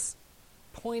Jesus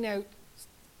point out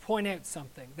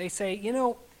something. They say,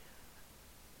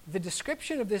 the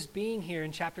description of this being here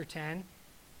in chapter 10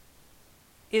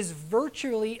 is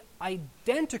virtually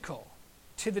identical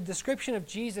to the description of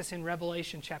Jesus in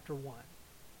Revelation chapter 1.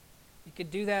 You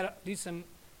could do that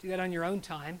on your own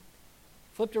time.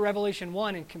 Flip to Revelation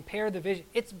 1 and compare the vision.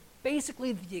 It's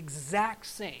basically the exact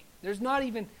same. There's not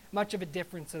even much of a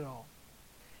difference at all.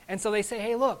 And so they say,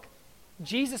 hey, look,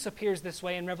 Jesus appears this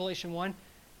way in Revelation 1.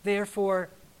 Therefore,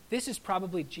 this is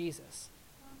probably Jesus.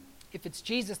 If it's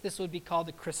Jesus, this would be called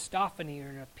a Christophany, or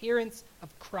an appearance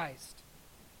of Christ.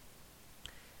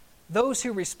 Those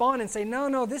who respond and say,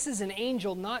 no, this is an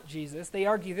angel, not Jesus, they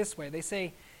argue this way. They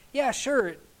say, yeah,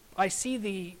 sure, I see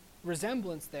the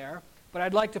resemblance there, but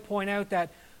I'd like to point out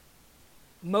that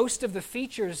most of the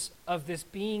features of this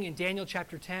being in Daniel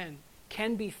chapter 10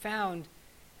 can be found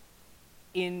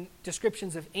in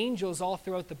descriptions of angels all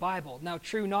throughout the Bible. Now,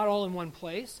 true, not all in one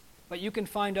place, but you can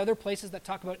find other places that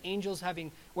talk about angels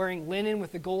wearing linen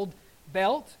with a gold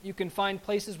belt. You can find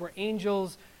places where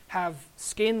angels have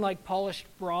skin like polished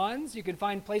bronze. You can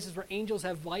find places where angels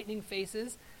have lightning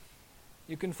faces.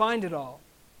 You can find it all.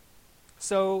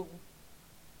 So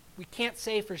we can't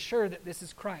say for sure that this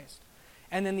is Christ.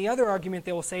 And then the other argument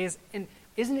they will say is, and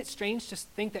isn't it strange to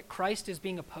think that Christ is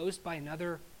being opposed by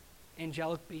another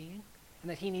angelic being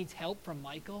and that he needs help from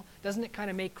Michael? Doesn't it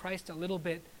kind of make Christ a little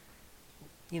bit,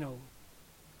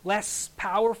 less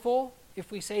powerful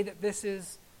if we say that this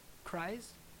is Christ?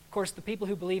 Of course, the people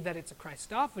who believe that it's a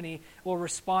Christophany will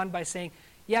respond by saying,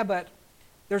 yeah, but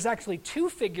there's actually two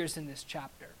figures in this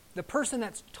chapter. The person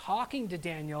that's talking to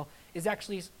Daniel is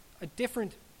actually a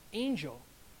different angel.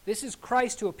 This is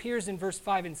Christ who appears in verse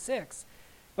 5 and 6.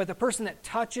 But the person that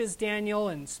touches Daniel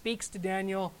and speaks to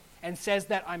Daniel and says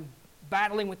that I'm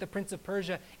battling with the prince of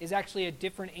Persia is actually a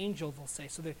different angel, they'll say.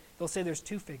 So they'll say there's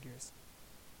two figures.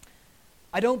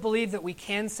 I don't believe that we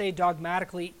can say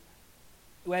dogmatically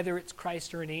whether it's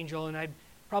Christ or an angel, and I'd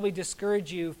probably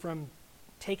discourage you from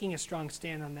taking a strong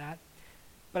stand on that.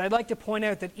 But I'd like to point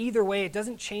out that either way, it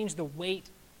doesn't change the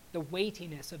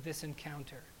weightiness of this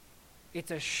encounter.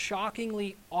 It's a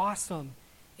shockingly awesome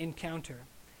encounter.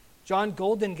 John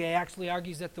Goldingay actually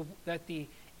argues that the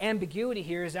ambiguity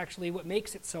here is actually what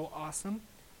makes it so awesome.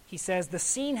 He says, the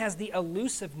scene has the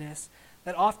elusiveness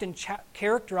that often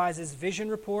characterizes vision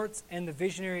reports and the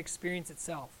visionary experience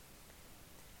itself.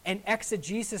 And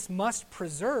exegesis must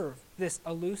preserve this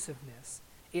elusiveness.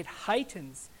 It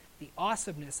heightens the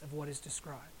awesomeness of what is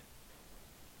described.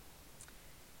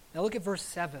 Now look at verse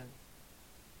 7.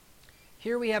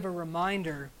 Here we have a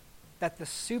reminder that the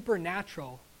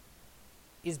supernatural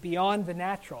is beyond the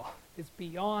natural. It's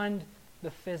beyond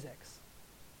the physics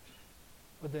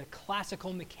or the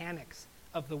classical mechanics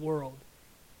of the world.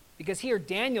 Because here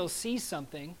Daniel sees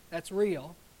something that's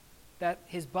real that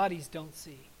his buddies don't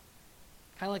see.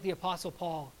 Kind of like the Apostle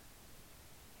Paul.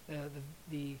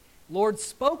 The Lord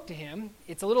spoke to him.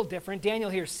 It's a little different.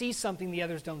 Daniel here sees something the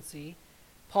others don't see.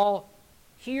 Paul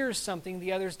hears something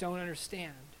the others don't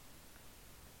understand.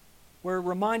 We're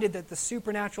reminded that the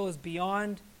supernatural is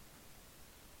beyond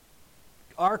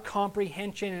our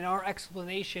comprehension and our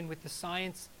explanation with the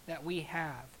science that we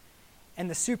have. And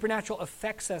the supernatural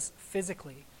affects us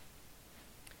physically.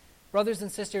 Brothers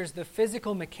and sisters, the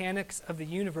physical mechanics of the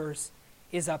universe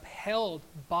is upheld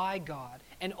by God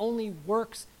and only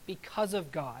works because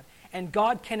of God. And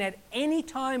God can at any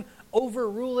time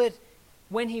overrule it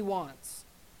when he wants.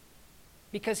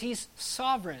 Because he's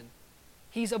sovereign.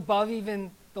 He's above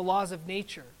even the laws of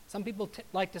nature. Some people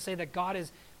like to say that God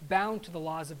is bound to the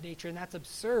laws of nature, and that's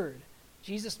absurd.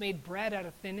 Jesus made bread out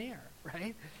of thin air,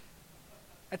 right?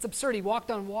 That's absurd. He walked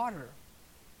on water.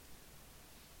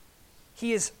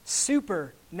 He is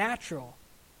supernatural.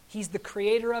 He's the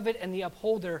creator of it and the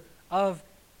upholder of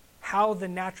how the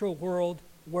natural world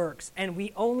works. And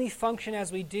we only function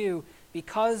as we do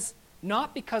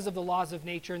not because of the laws of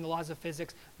nature and the laws of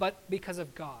physics, but because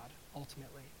of God,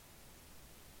 ultimately.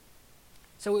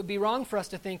 So it would be wrong for us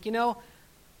to think,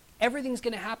 everything's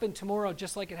going to happen tomorrow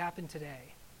just like it happened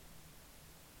today.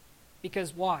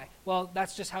 Because why? Well,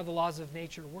 that's just how the laws of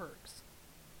nature works.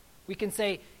 We can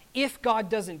say, if God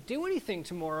doesn't do anything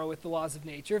tomorrow with the laws of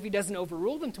nature, if he doesn't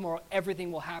overrule them tomorrow,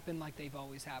 everything will happen like they've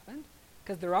always happened.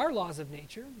 Because there are laws of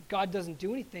nature. God doesn't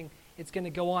do anything, it's going to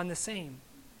go on the same.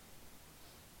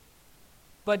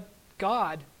 But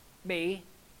God may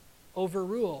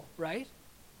overrule, right?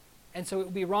 And so it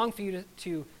would be wrong for you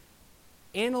to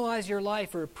analyze your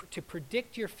life or to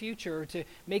predict your future or to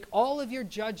make all of your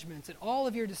judgments and all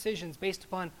of your decisions based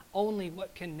upon only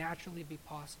what can naturally be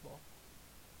possible.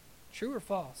 True or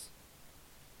false?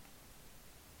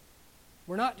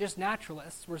 We're not just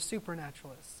naturalists, we're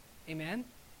supernaturalists. Amen?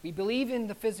 We believe in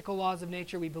the physical laws of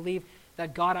nature. We believe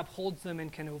that God upholds them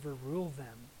and can overrule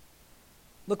them.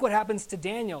 Look what happens to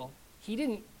Daniel. He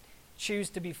didn't choose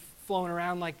to be flown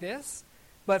around like this.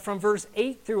 But from verse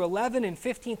 8 through 11 and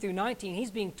 15 through 19, he's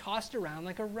being tossed around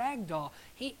like a rag doll.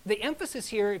 The emphasis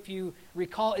here, if you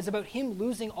recall, is about him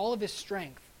losing all of his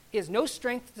strength. He has no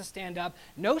strength to stand up,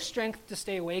 no strength to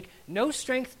stay awake, no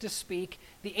strength to speak.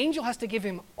 The angel has to give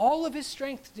him all of his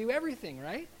strength to do everything,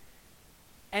 right?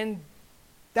 And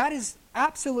that is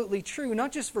absolutely true,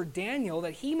 not just for Daniel,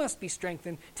 that he must be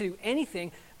strengthened to do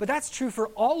anything, but that's true for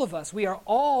all of us. We are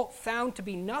all found to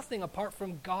be nothing apart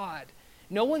from God.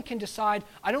 No one can decide,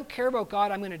 I don't care about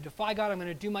God, I'm going to defy God, I'm going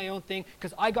to do my own thing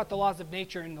because I got the laws of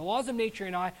nature, and the laws of nature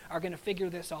and I are going to figure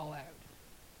this all out.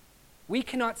 We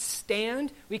cannot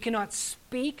stand, we cannot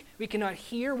speak, we cannot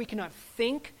hear, we cannot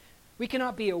think, we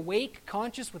cannot be awake,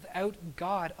 conscious without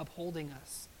God upholding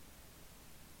us.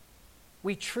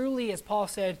 We truly, as Paul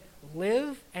said,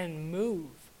 live and move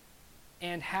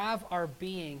and have our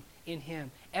being in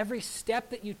him. Every step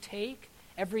that you take,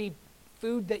 every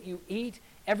food that you eat,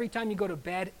 every time you go to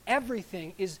bed,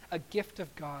 everything is a gift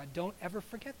of God. Don't ever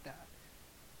forget that.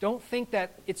 Don't think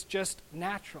that it's just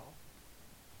natural.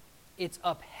 It's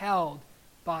upheld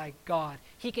by God.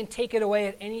 He can take it away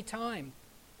at any time.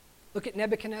 Look at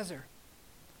Nebuchadnezzar.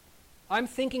 I'm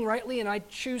thinking rightly, and I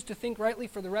choose to think rightly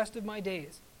for the rest of my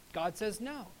days. God says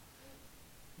no.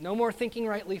 No more thinking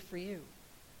rightly for you.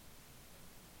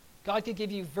 God could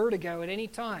give you vertigo at any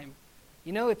time.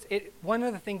 You know, one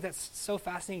of the things that's so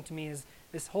fascinating to me is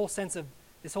this whole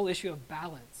issue of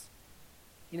balance.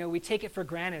 You know, we take it for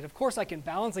granted. Of course I can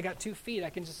balance. I got 2 feet.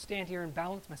 I can just stand here and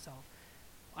balance myself.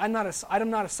 I'm not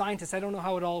a scientist. I don't know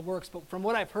how it all works, but from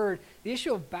what I've heard, the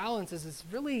issue of balance is this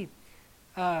really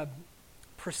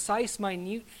precise,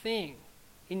 minute thing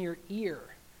in your ear.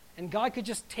 And God could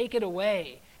just take it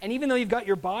away. And even though you've got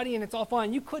your body and it's all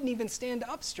fine, you couldn't even stand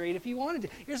up straight if you wanted to.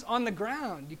 You're just on the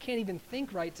ground. You can't even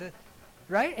think right?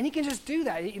 And he can just do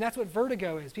that. And that's what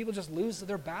vertigo is. People just lose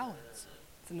their balance.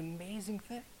 It's an amazing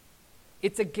thing.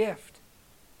 It's a gift.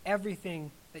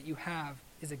 Everything that you have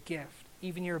is a gift,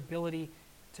 even your ability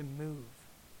to move.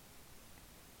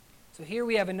 So here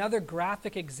we have another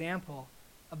graphic example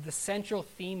of the central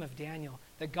theme of Daniel,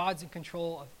 that God's in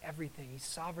control of everything. He's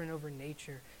sovereign over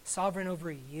nature, sovereign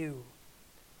over you.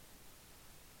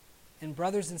 And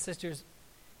brothers and sisters,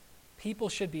 people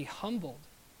should be humbled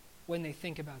when they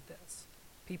think about this.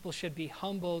 People should be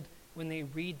humbled when they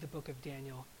read the book of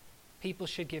Daniel. People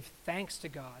should give thanks to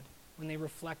God when they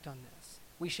reflect on this.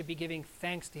 We should be giving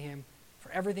thanks to him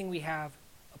for everything we have.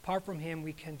 Apart from him,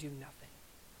 we can do nothing.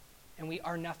 And we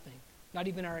are nothing. Not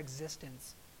even our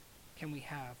existence can we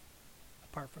have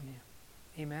apart from him.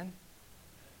 Amen?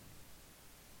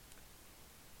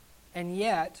 And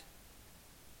yet,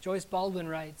 Joyce Baldwin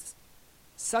writes,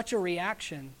 such a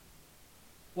reaction,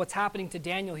 what's happening to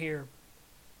Daniel here,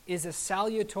 is a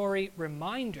salutary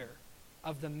reminder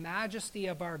of the majesty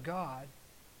of our God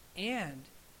and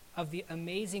of the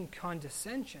amazing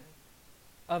condescension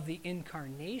of the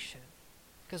incarnation.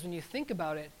 Because when you think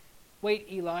about it, wait,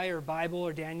 Eli or Bible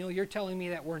or Daniel, you're telling me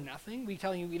that we're nothing? We're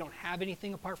telling you we don't have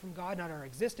anything apart from God, not our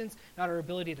existence, not our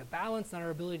ability to balance, not our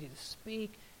ability to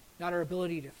speak, not our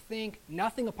ability to think,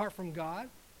 nothing apart from God?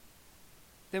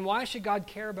 Then why should God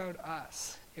care about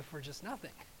us if we're just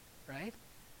nothing, right?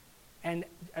 And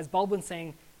as Baldwin's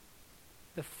saying,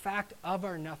 the fact of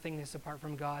our nothingness apart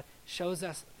from God shows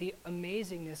us the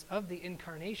amazingness of the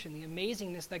incarnation, the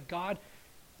amazingness that God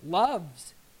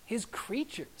loves his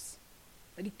creatures,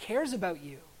 that he cares about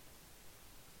you.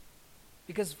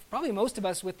 Because probably most of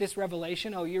us with this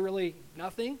revelation, oh, you're really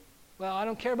nothing? Well, I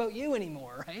don't care about you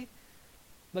anymore, right?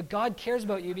 But God cares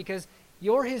about you because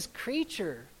you're his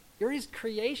creature. You're his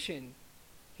creation.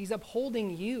 He's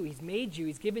upholding you. He's made you.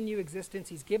 He's given you existence.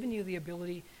 He's given you the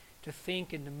ability to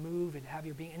think and to move and have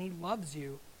your being. And he loves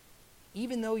you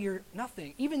even though you're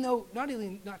nothing. Even though not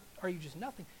are you just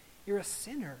nothing, you're a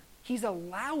sinner. He's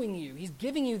allowing you. He's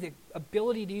giving you the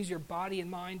ability to use your body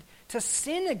and mind to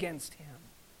sin against him,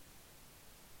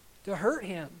 to hurt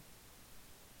him,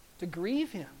 to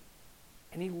grieve him.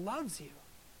 And he loves you.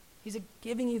 He's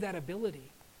giving you that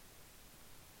ability.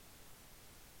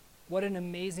 What an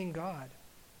amazing God.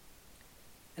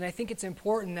 And I think it's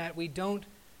important that we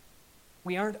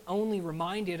aren't only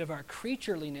reminded of our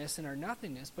creatureliness and our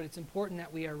nothingness, but it's important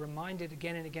that we are reminded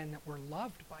again and again that we're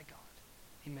loved by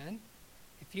God. Amen?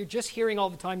 If you're just hearing all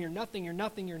the time, you're nothing, you're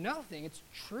nothing, you're nothing, it's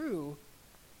true,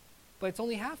 but it's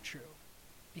only half true.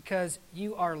 Because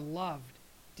you are loved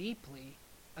deeply,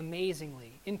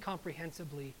 amazingly,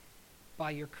 incomprehensibly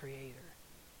by your Creator.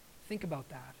 Think about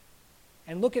that.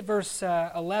 And look at verse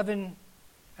 11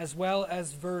 as well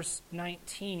as verse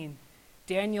 19.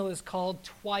 Daniel is called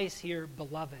twice here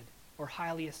beloved or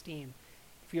highly esteemed.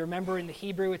 If you remember in the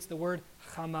Hebrew, it's the word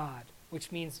chamad,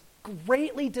 which means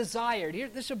greatly desired. Here,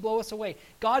 this should blow us away.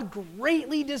 God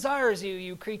greatly desires you,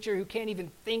 you creature who can't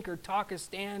even think or talk or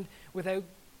stand without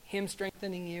him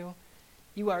strengthening you.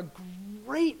 You are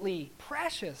greatly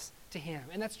precious to him.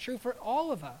 And that's true for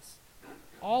all of us,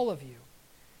 all of you.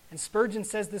 And Spurgeon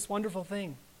says this wonderful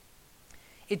thing.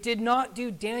 It did not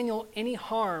do Daniel any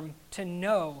harm to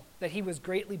know that he was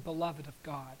greatly beloved of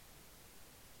God.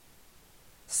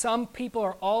 Some people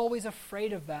are always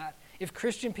afraid of that. If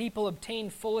Christian people obtain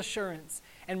full assurance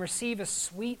and receive a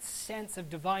sweet sense of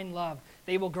divine love,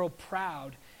 they will grow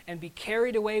proud and be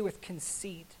carried away with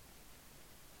conceit.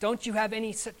 Don't you have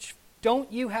any such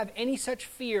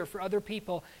fear for other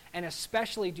people, and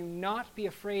especially do not be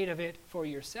afraid of it for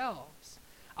yourselves.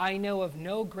 I know of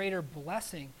no greater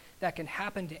blessing that can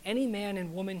happen to any man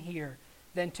and woman here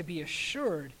than to be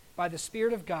assured by the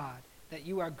Spirit of God that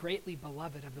you are greatly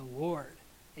beloved of the Lord.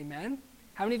 Amen?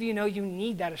 How many of you know you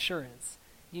need that assurance?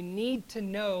 You need to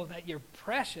know that you're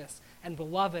precious and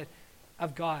beloved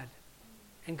of God.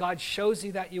 And God shows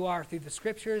you that you are through the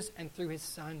scriptures and through his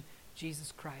Son,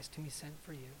 Jesus Christ, whom he sent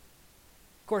for you.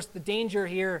 Of course, the danger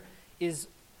here is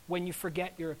when you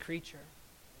forget you're a creature.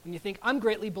 When you think, I'm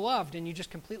greatly beloved, and you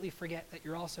just completely forget that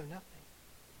you're also nothing.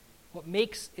 What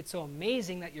makes it so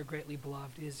amazing that you're greatly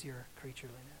beloved is your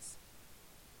creatureliness.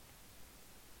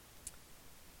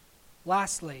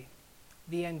 Lastly,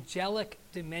 the angelic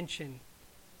dimension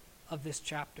of this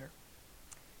chapter.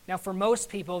 Now, for most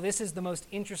people, this is the most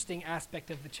interesting aspect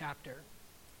of the chapter,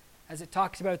 as it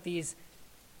talks about these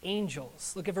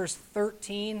angels. Look at verse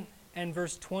 13 and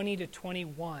verse 20 to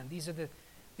 21. These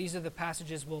are the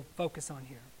passages we'll focus on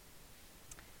here.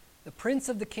 The prince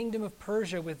of the kingdom of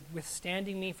Persia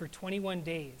withstanding me for 21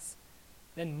 days.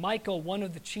 Then Michael, one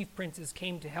of the chief princes,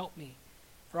 came to help me,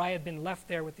 for I had been left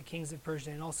there with the kings of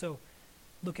Persia. And also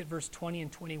look at verse 20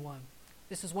 and 21.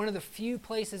 This is one of the few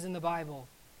places in the Bible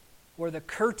where the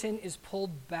curtain is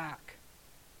pulled back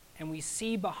and we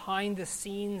see behind the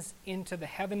scenes into the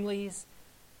heavenlies,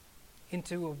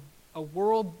 into a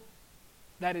world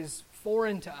that is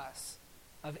foreign to us,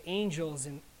 of angels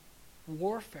and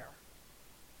warfare.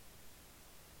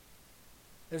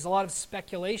 There's a lot of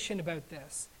speculation about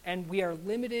this, and we are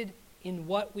limited in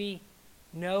what we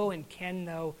know and can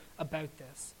know about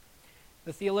this.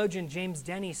 The theologian James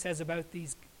Denney says about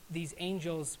these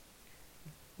angels,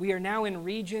 we are now in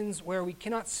regions where we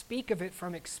cannot speak of it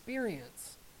from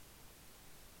experience.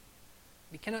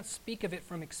 We cannot speak of it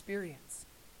from experience.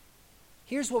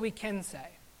 Here's what we can say.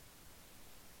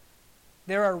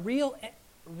 There are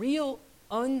real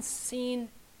unseen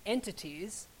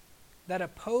entities that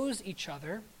oppose each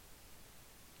other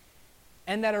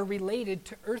and that are related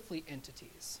to earthly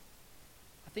entities.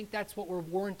 I think that's what we're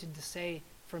warranted to say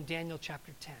from Daniel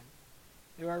chapter 10.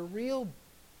 There are real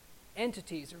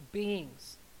entities or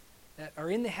beings that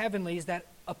are in the heavenlies that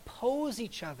oppose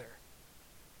each other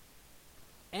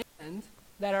and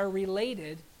that are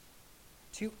related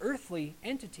to earthly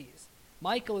entities.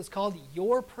 Michael is called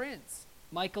your prince.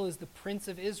 Michael is the prince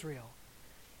of Israel.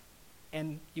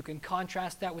 And you can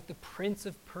contrast that with the prince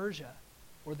of Persia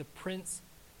or the prince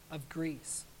of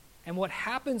Greece. And what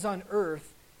happens on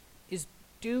earth is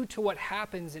due to what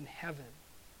happens in heaven.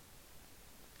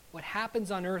 What happens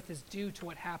on earth is due to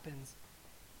what happens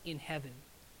in heaven.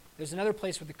 There's another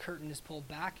place where the curtain is pulled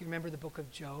back. You remember the book of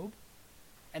Job?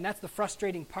 And that's the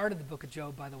frustrating part of the book of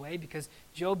Job, by the way, because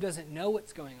Job doesn't know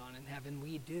what's going on in heaven.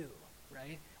 We do,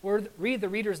 right? The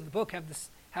readers of the book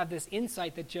have this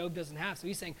insight that Job doesn't have. So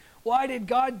he's saying, why did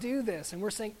God do this? And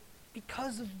we're saying,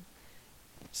 because of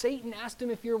Satan asked him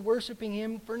if you're worshiping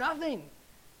him for nothing.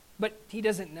 But he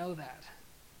doesn't know that.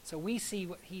 So we see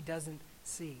what he doesn't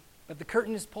see. But the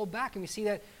curtain is pulled back, and we see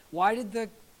that why did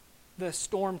the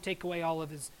storm take away all of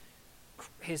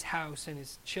his house and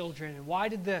his children? And why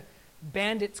did the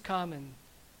bandits come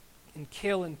and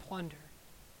kill and plunder?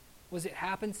 Was it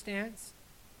happenstance?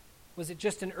 Was it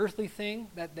just an earthly thing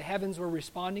that the heavens were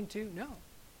responding to? No.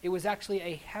 It was actually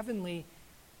a heavenly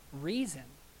reason.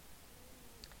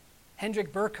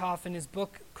 Hendrik Berkhoff, in his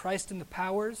book, Christ and the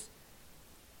Powers,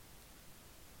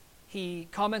 he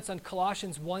comments on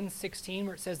Colossians 1:16,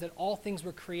 where it says that all things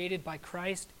were created by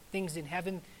Christ, things in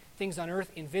heaven, things on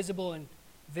earth, invisible and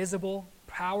visible,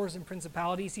 powers and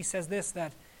principalities. He says this,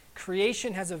 that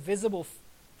creation has a visible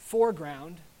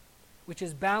foreground, which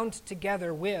is bound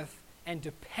together with and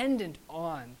dependent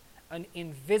on an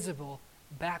invisible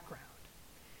background.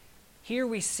 Here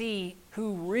we see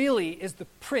who really is the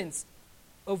prince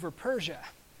over Persia.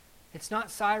 It's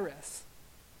not Cyrus.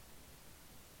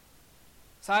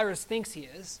 Cyrus thinks he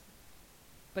is,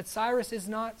 but Cyrus is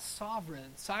not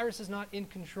sovereign. Cyrus is not in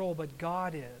control, but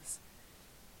God is.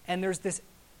 And there's this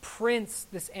prince,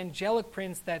 this angelic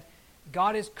prince that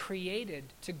God has created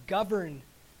to govern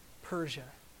Persia.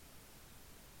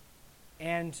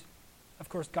 And, of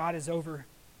course, God is over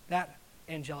that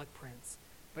angelic prince.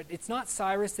 But it's not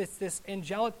Cyrus, it's this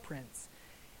angelic prince.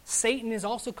 Satan is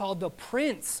also called the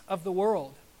prince of the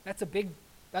world. That's a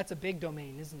big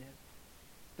domain, isn't it?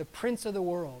 The prince of the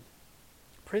world.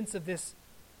 Prince of this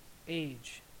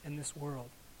age and this world.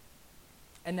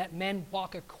 And that men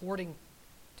walk according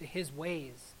to his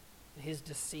ways and his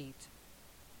deceit.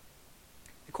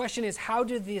 The question is, how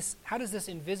does this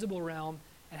invisible realm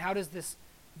and how does this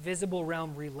visible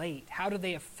realm relate? How do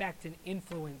they affect and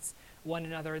influence one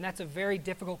another? And that's a very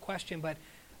difficult question, but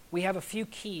we have a few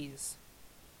keys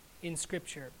in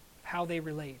Scripture of how they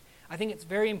relate. I think it's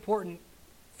very important,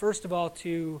 first of all,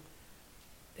 to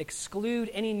exclude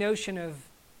any notion of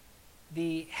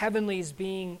the heavenlies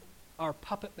being our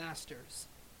puppet masters.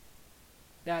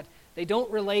 That They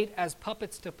don't relate as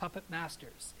puppets to puppet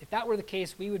masters. If that were the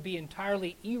case, we would be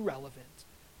entirely irrelevant,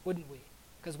 wouldn't we?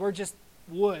 Because we're just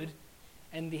wood,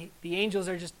 and the angels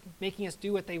are just making us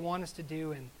do what they want us to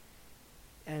do,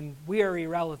 and we are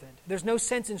irrelevant. There's no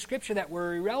sense in Scripture that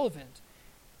we're irrelevant.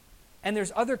 And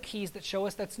there's other keys that show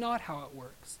us that's not how it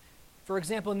works. For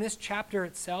example, in this chapter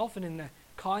itself and in the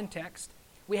context,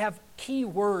 we have key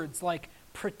words like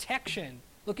protection.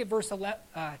 Look at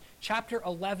chapter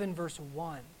 11, verse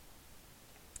 1.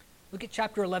 Look at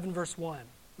chapter 11, verse 1,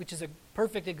 which is a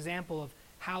perfect example of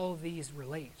how these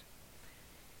relate.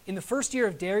 In the first year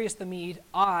of Darius the Mede,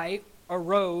 I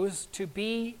arose to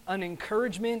be an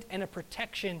encouragement and a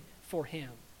protection for him.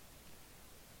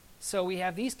 So we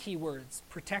have these key words,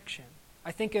 protection.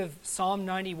 I think of Psalm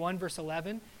 91, verse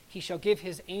 11. He shall give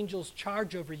his angels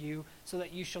charge over you so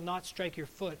that you shall not strike your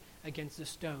foot against a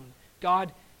stone.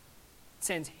 God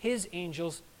sends his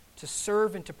angels to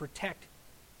serve and to protect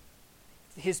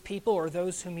his people or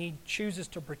those whom he chooses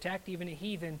to protect, even a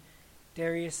heathen,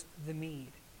 Darius the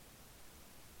Mede.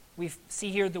 We see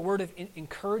here the word of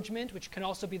encouragement, which can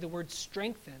also be the word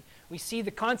strengthen. We see the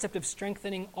concept of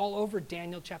strengthening all over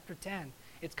Daniel chapter 10.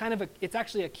 It's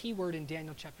actually a key word in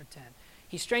Daniel chapter 10.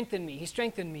 He strengthened me, he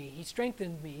strengthened me, he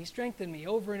strengthened me, he strengthened me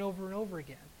over and over and over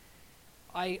again.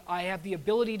 I have the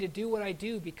ability to do what I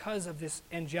do because of this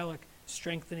angelic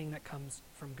strengthening that comes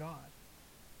from God.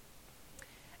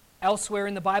 Elsewhere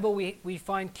in the Bible, we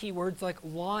find key words like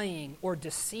lying or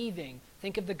deceiving.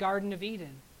 Think of the Garden of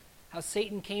Eden, how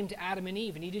Satan came to Adam and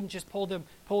Eve, and he didn't just pull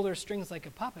their strings like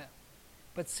a puppet,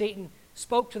 but Satan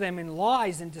spoke to them in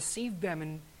lies and deceived them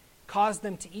and caused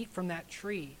them to eat from that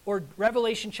tree. Or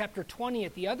Revelation chapter 20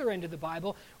 at the other end of the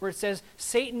Bible, where it says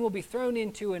Satan will be thrown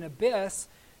into an abyss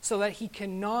so that he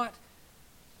cannot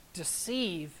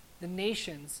deceive the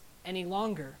nations any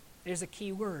longer. There's a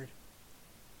key word,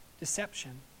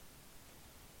 deception.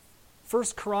 1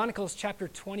 Chronicles chapter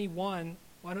 21,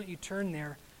 why don't you turn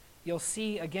there? You'll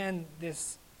see again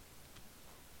this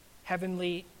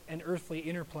heavenly and earthly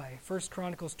interplay. 1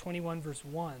 Chronicles 21, verse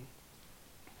 1.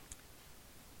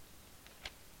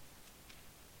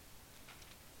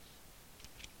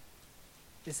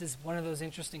 This is one of those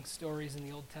interesting stories in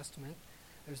the Old Testament.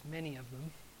 There's many of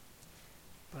them.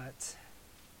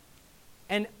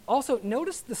 And also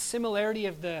notice the similarity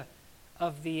of the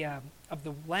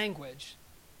language.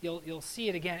 You'll see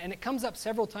it again, and it comes up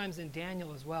several times in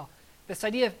Daniel as well. This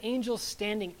idea of angels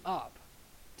standing up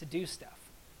to do stuff.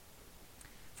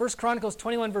 1 Chronicles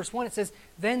 21, verse 1, it says,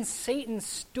 "Then Satan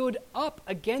stood up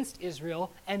against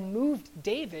Israel and moved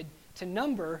David to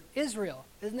number Israel."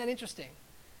 Isn't that interesting?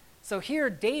 So here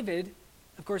David,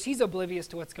 of course, he's oblivious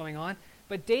to what's going on,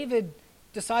 but David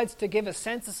decides to give a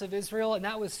census of Israel, and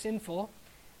that was sinful.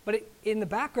 But in the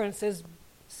background it says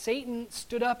Satan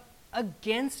stood up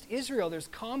against Israel. There's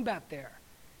combat there.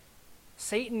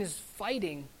 Satan is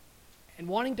fighting and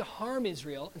wanting to harm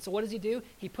Israel. And so what does he do?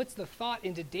 He puts the thought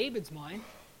into David's mind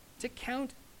to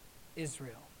count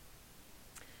Israel.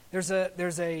 There's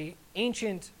a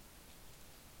ancient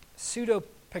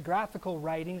pseudepigraphical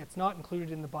writing that's not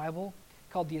included in the Bible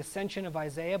called The Ascension of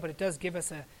Isaiah, but it does give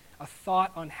us a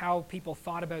thought on how people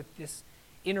thought about this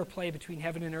interplay between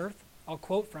heaven and earth. I'll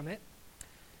quote from it.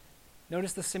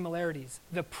 Notice the similarities.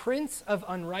 "The prince of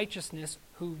unrighteousness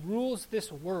who rules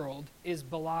this world is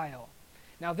Belial.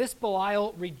 Now this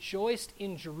Belial rejoiced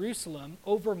in Jerusalem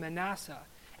over Manasseh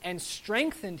and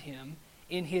strengthened him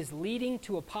in his leading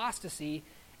to apostasy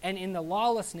and in the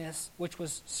lawlessness which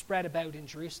was spread about in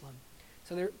Jerusalem."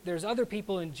 So there's other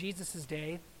people in Jesus'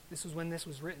 day, this was when this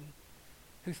was written,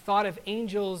 who thought of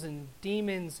angels and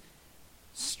demons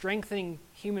strengthening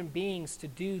human beings to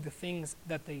do the things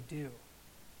that they do.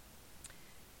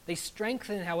 They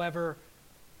strengthen, however,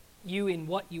 you in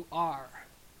what you are.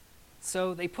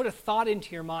 So they put a thought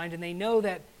into your mind, and they know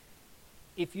that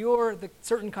if you're the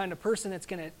certain kind of person that's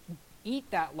going to eat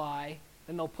that lie,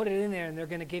 then they'll put it in there and they're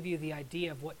going to give you the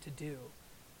idea of what to do.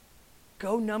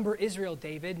 "Go number Israel,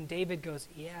 David." And David goes,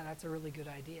 "Yeah, that's a really good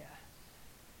idea."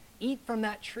 "Eat from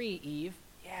that tree, Eve."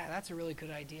 "Yeah, that's a really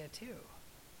good idea too."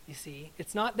 You see,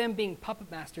 it's not them being puppet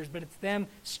masters, but it's them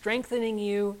strengthening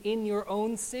you in your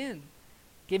own sin,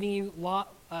 giving you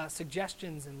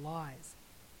suggestions and lies.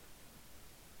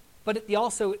 But the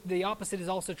opposite is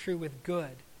also true with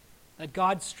good, that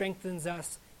God strengthens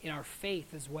us in our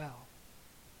faith as well.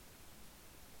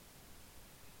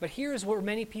 But here is where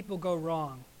many people go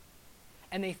wrong.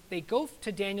 And they go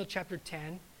to Daniel chapter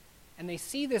 10, and they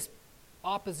see this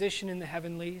opposition in the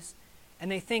heavenlies,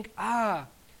 and they think,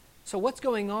 so what's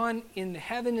going on in the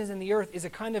heavens and the earth is a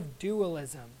kind of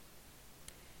dualism.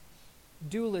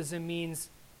 Dualism means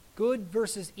good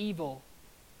versus evil,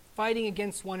 fighting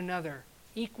against one another,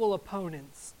 equal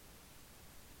opponents.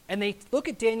 And they look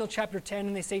at Daniel chapter 10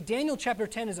 and they say, Daniel chapter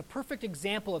 10 is a perfect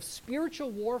example of spiritual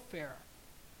warfare.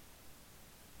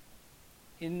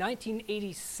 In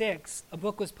 1986, a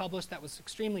book was published that was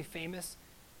extremely famous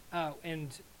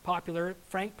and popular,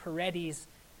 Frank Peretti's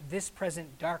This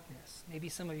Present Darkness. Maybe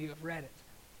some of you have read it.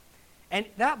 And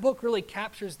that book really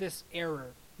captures this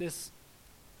error, this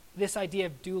idea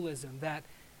of dualism, that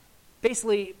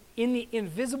basically in the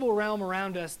invisible realm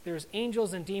around us, there's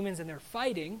angels and demons and they're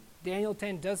fighting. Daniel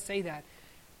 10 does say that.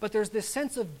 But there's this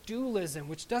sense of dualism,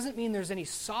 which doesn't mean there's any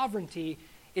sovereignty.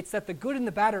 It's that the good and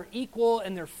the bad are equal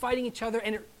and they're fighting each other,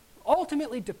 and it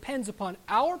ultimately depends upon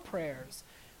our prayers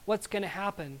what's going to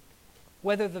happen,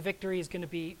 whether the victory is going to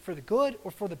be for the good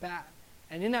or for the bad.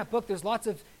 And in that book, there's lots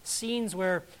of scenes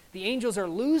where the angels are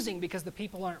losing because the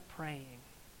people aren't praying.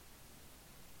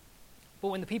 But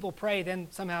when the people pray, then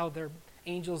somehow their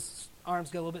angels'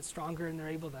 arms get a little bit stronger and they're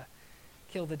able to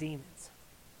kill the demons.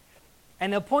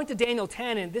 And they'll point to Daniel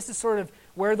 10, and this is sort of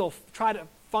where they'll try to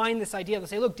find this idea. They'll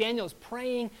say, look, Daniel's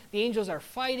praying, the angels are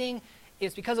fighting.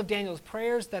 It's because of Daniel's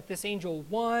prayers that this angel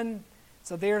won.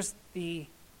 So there's the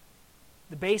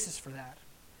basis for that.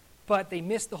 But they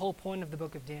miss the whole point of the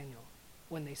book of Daniel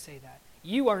when they say that.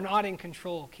 You are not in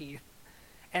control, Keith.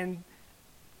 And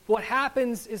what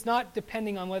happens is not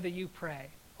depending on whether you pray,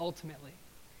 ultimately,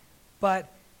 but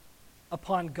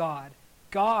upon God.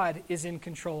 God is in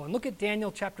control. And look at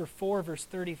Daniel chapter 4, verse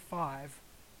 35.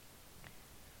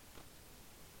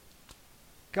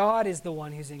 God is the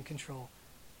one who's in control.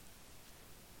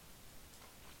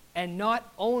 And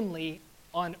not only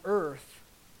on earth,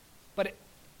 but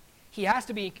he has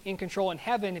to be in control in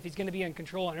heaven if he's going to be in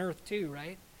control on earth too,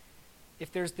 right?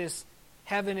 If there's this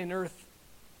heaven and earth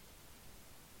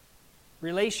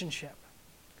relationship.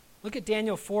 Look at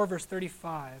Daniel 4, verse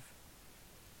 35.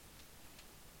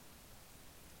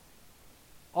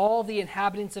 All the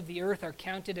inhabitants of the earth are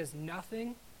counted as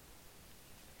nothing,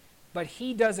 but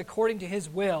he does according to his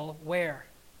will, where?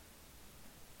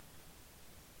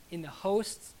 In the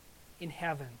hosts in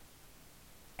heaven,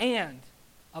 and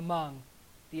among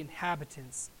the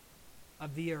inhabitants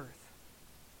of the earth.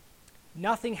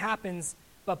 Nothing happens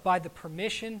but by the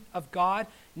permission of God.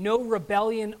 No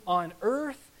rebellion on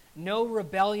earth, no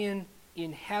rebellion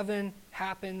in heaven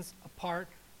happens apart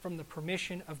from the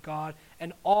permission of God,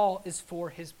 and all is for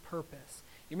his purpose.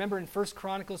 You remember in 1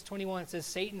 Chronicles 21, it says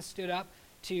Satan stood up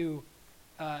to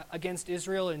against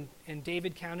Israel, and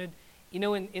David counted. You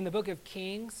know, in the book of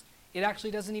Kings, it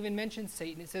actually doesn't even mention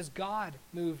Satan. It says God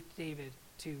moved David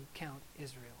to count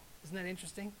Israel. Isn't that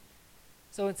interesting?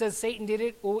 So it says Satan did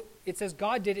it. Well, it says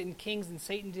God did it in Kings, and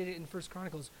Satan did it in 1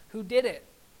 Chronicles. Who did it?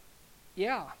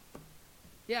 Yeah,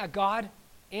 God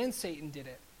and Satan did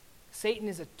it. Satan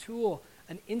is a tool,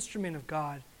 an instrument of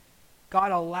God.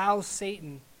 God allows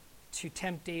Satan to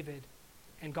tempt David,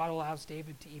 and God allows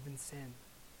David to even sin.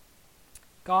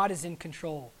 God is in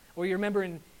control. Or you remember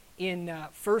in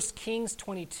 1 Kings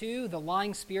 22, the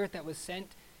lying spirit that was sent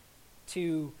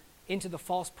into the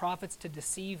false prophets to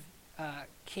deceive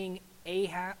King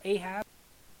Ahab,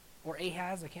 or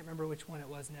Ahaz, I can't remember which one it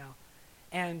was now.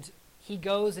 And he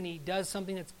goes and he does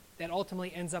something that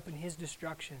ultimately ends up in his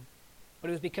destruction. But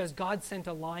it was because God sent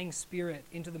a lying spirit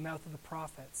into the mouth of the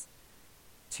prophets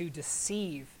to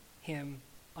deceive him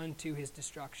unto his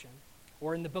destruction.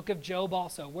 Or in the book of Job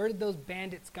also, where did those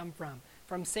bandits come from?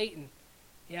 From Satan.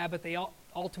 Yeah, but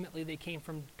ultimately they came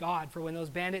from God. For when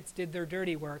those bandits did their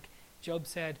dirty work, Job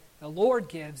said, the Lord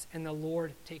gives and the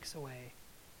Lord takes away.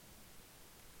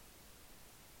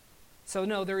 So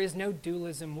no, there is no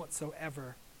dualism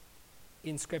whatsoever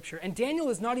in Scripture. And Daniel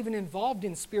is not even involved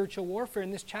in spiritual warfare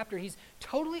in this chapter. He's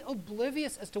totally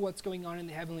oblivious as to what's going on in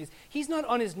the heavenlies. He's not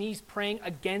on his knees praying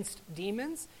against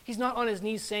demons. He's not on his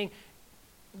knees saying,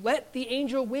 let the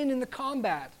angel win in the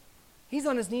combat. He's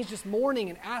on his knees just mourning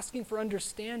and asking for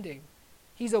understanding.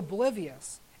 He's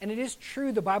oblivious. And it is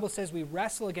true, the Bible says we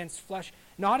wrestle against flesh,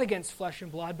 not against flesh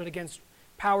and blood, but against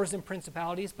powers and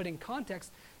principalities. But in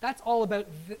context, that's all about,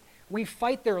 we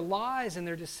fight their lies and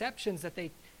their deceptions that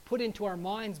they put into our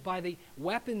minds by the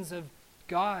weapons of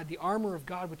God, the armor of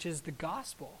God, which is the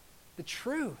gospel, the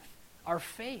truth, our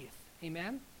faith.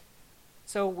 Amen?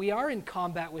 So we are in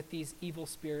combat with these evil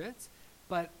spirits,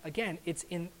 but again, it's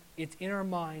in our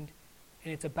mind,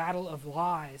 and it's a battle of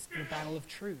lies and a battle of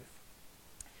truth.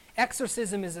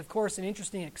 Exorcism is, of course, an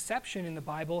interesting exception in the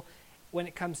Bible when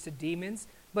it comes to demons,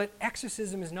 but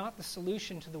exorcism is not the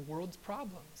solution to the world's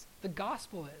problems. The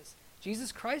gospel is.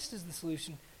 Jesus Christ is the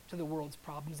solution to the world's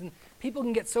problems. And people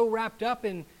can get so wrapped up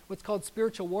in what's called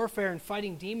spiritual warfare and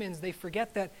fighting demons, they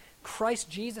forget that Christ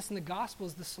Jesus and the gospel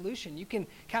is the solution. You can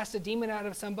cast a demon out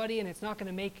of somebody and it's not going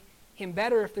to make him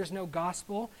better if there's no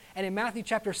gospel. And in Matthew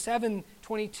chapter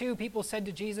 7:22, people said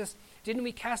to Jesus, "Didn't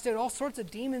we cast out all sorts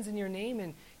of demons in your name?"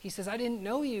 And he says, "I didn't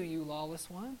know you, you lawless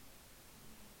one."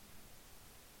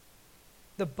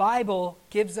 The Bible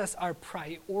gives us our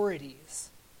priorities.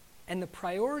 And the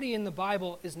priority in the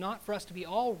Bible is not for us to be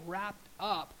all wrapped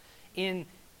up in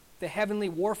the heavenly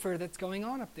warfare that's going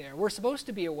on up there. We're supposed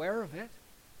to be aware of it.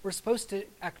 We're supposed to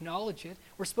acknowledge it.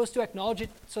 We're supposed to acknowledge it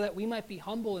so that we might be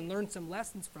humble and learn some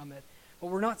lessons from it. But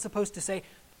we're not supposed to say,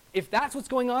 if that's what's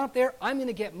going on up there, I'm going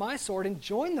to get my sword and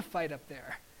join the fight up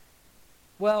there.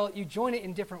 Well, you join it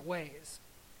in different ways.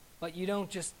 But you don't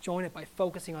just join it by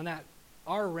focusing on that.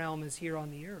 Our realm is here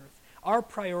on the earth. Our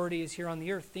priority is here on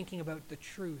the earth, thinking about the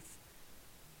truth.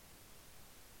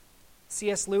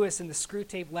 C.S. Lewis in the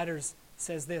Screwtape Letters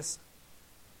says this,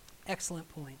 excellent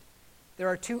point. There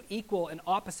are two equal and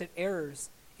opposite errors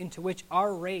into which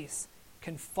our race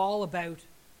can fall about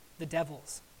the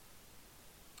devils.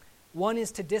 One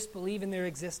is to disbelieve in their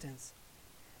existence.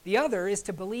 The other is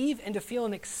to believe and to feel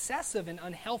an excessive and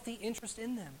unhealthy interest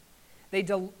in them.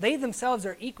 They themselves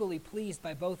are equally pleased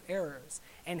by both errors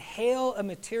and hail a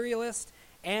materialist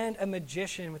and a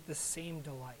magician with the same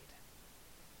delight.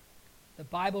 The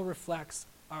Bible reflects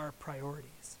our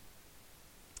priorities.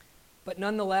 But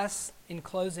nonetheless, in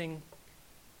closing,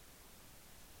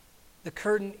 the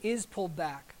curtain is pulled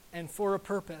back and for a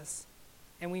purpose.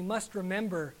 And we must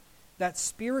remember that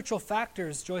spiritual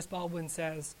factors, Joyce Baldwin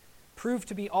says, prove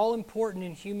to be all important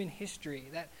in human history.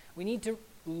 That we need to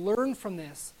learn from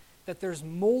this, that there's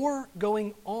more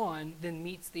going on than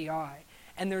meets the eye.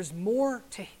 And there's more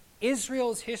to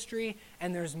Israel's history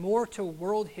and there's more to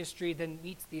world history than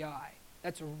meets the eye.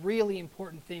 That's a really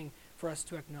important thing for us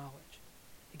to acknowledge.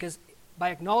 Because by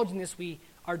acknowledging this, we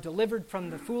are delivered from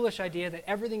the foolish idea that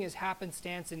everything is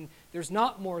happenstance and there's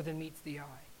not more than meets the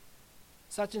eye.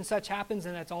 Such and such happens,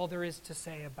 and that's all there is to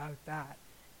say about that.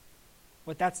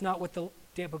 But that's not what the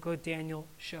book of Daniel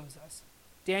shows us.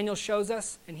 Daniel shows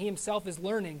us, and he himself is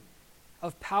learning,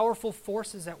 of powerful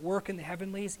forces at work in the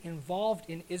heavenlies involved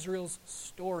in Israel's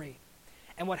story.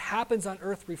 And what happens on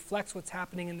earth reflects what's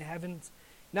happening in the heavens.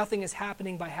 Nothing is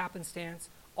happening by happenstance.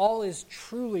 All is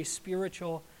truly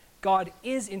spiritual. God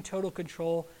is in total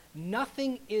control.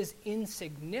 Nothing is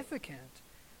insignificant,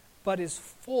 but is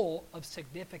full of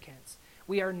significance.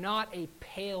 We are not a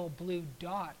pale blue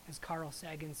dot, as Carl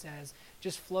Sagan says,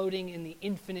 just floating in the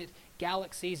infinite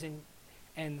galaxies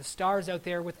and the stars out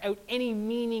there without any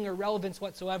meaning or relevance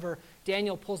whatsoever.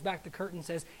 Daniel pulls back the curtain and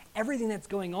says, everything that's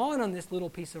going on this little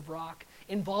piece of rock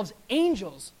involves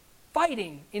angels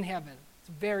fighting in heaven. It's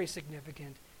very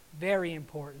significant, very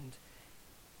important.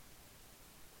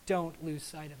 Don't lose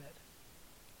sight of it.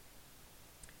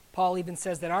 Paul even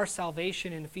says that our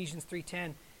salvation in Ephesians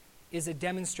 3:10 is a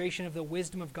demonstration of the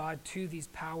wisdom of God to these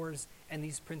powers and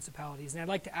these principalities. And I'd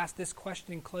like to ask this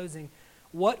question in closing.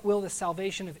 What will the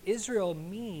salvation of Israel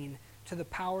mean to the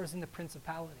powers and the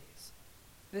principalities?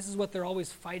 This is what they're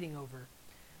always fighting over.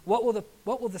 What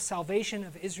will the salvation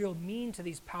of Israel mean to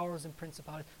these powers and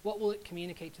principalities? What will it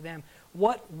communicate to them?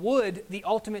 What would the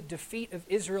ultimate defeat of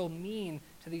Israel mean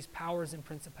to these powers and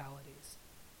principalities?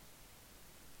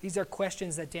 These are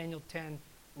questions that Daniel 10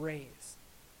 raise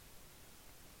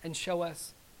and show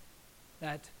us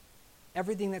that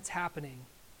everything that's happening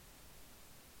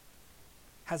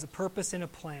has a purpose and a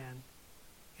plan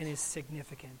and is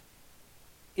significant.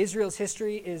 Israel's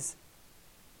history is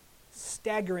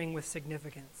staggering with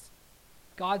significance.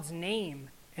 God's name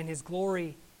and his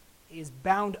glory is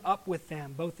bound up with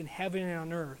them, both in heaven and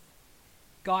on earth.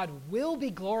 God will be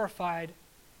glorified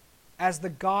as the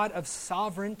God of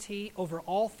sovereignty over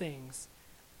all things,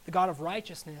 the God of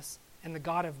righteousness, and the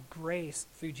God of grace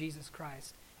through Jesus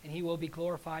Christ. And he will be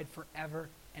glorified forever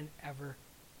and ever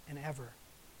and ever.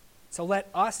 So let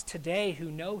us today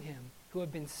who know him, who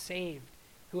have been saved,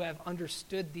 who have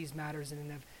understood these matters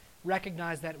and have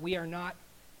recognized that we are not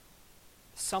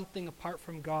something apart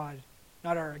from God,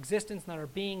 not our existence, not our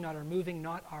being, not our moving,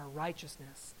 not our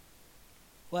righteousness.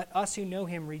 Let us who know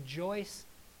him rejoice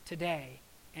today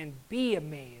and be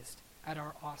amazed at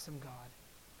our awesome God.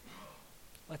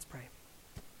 Let's pray.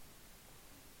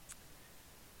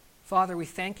 Father, we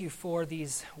thank you for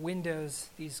these windows,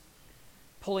 these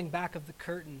pulling back of the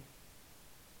curtain.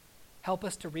 Help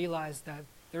us to realize that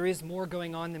there is more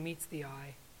going on than meets the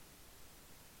eye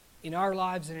in our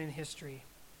lives and in history.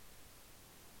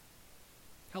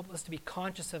 Help us to be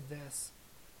conscious of this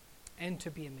and to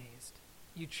be amazed.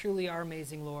 You truly are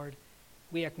amazing, Lord.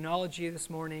 We acknowledge you this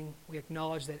morning. We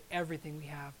acknowledge that everything we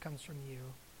have comes from you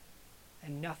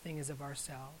and nothing is of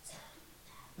ourselves.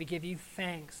 We give you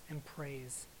thanks and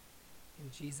praise.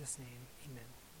 In Jesus' name, amen.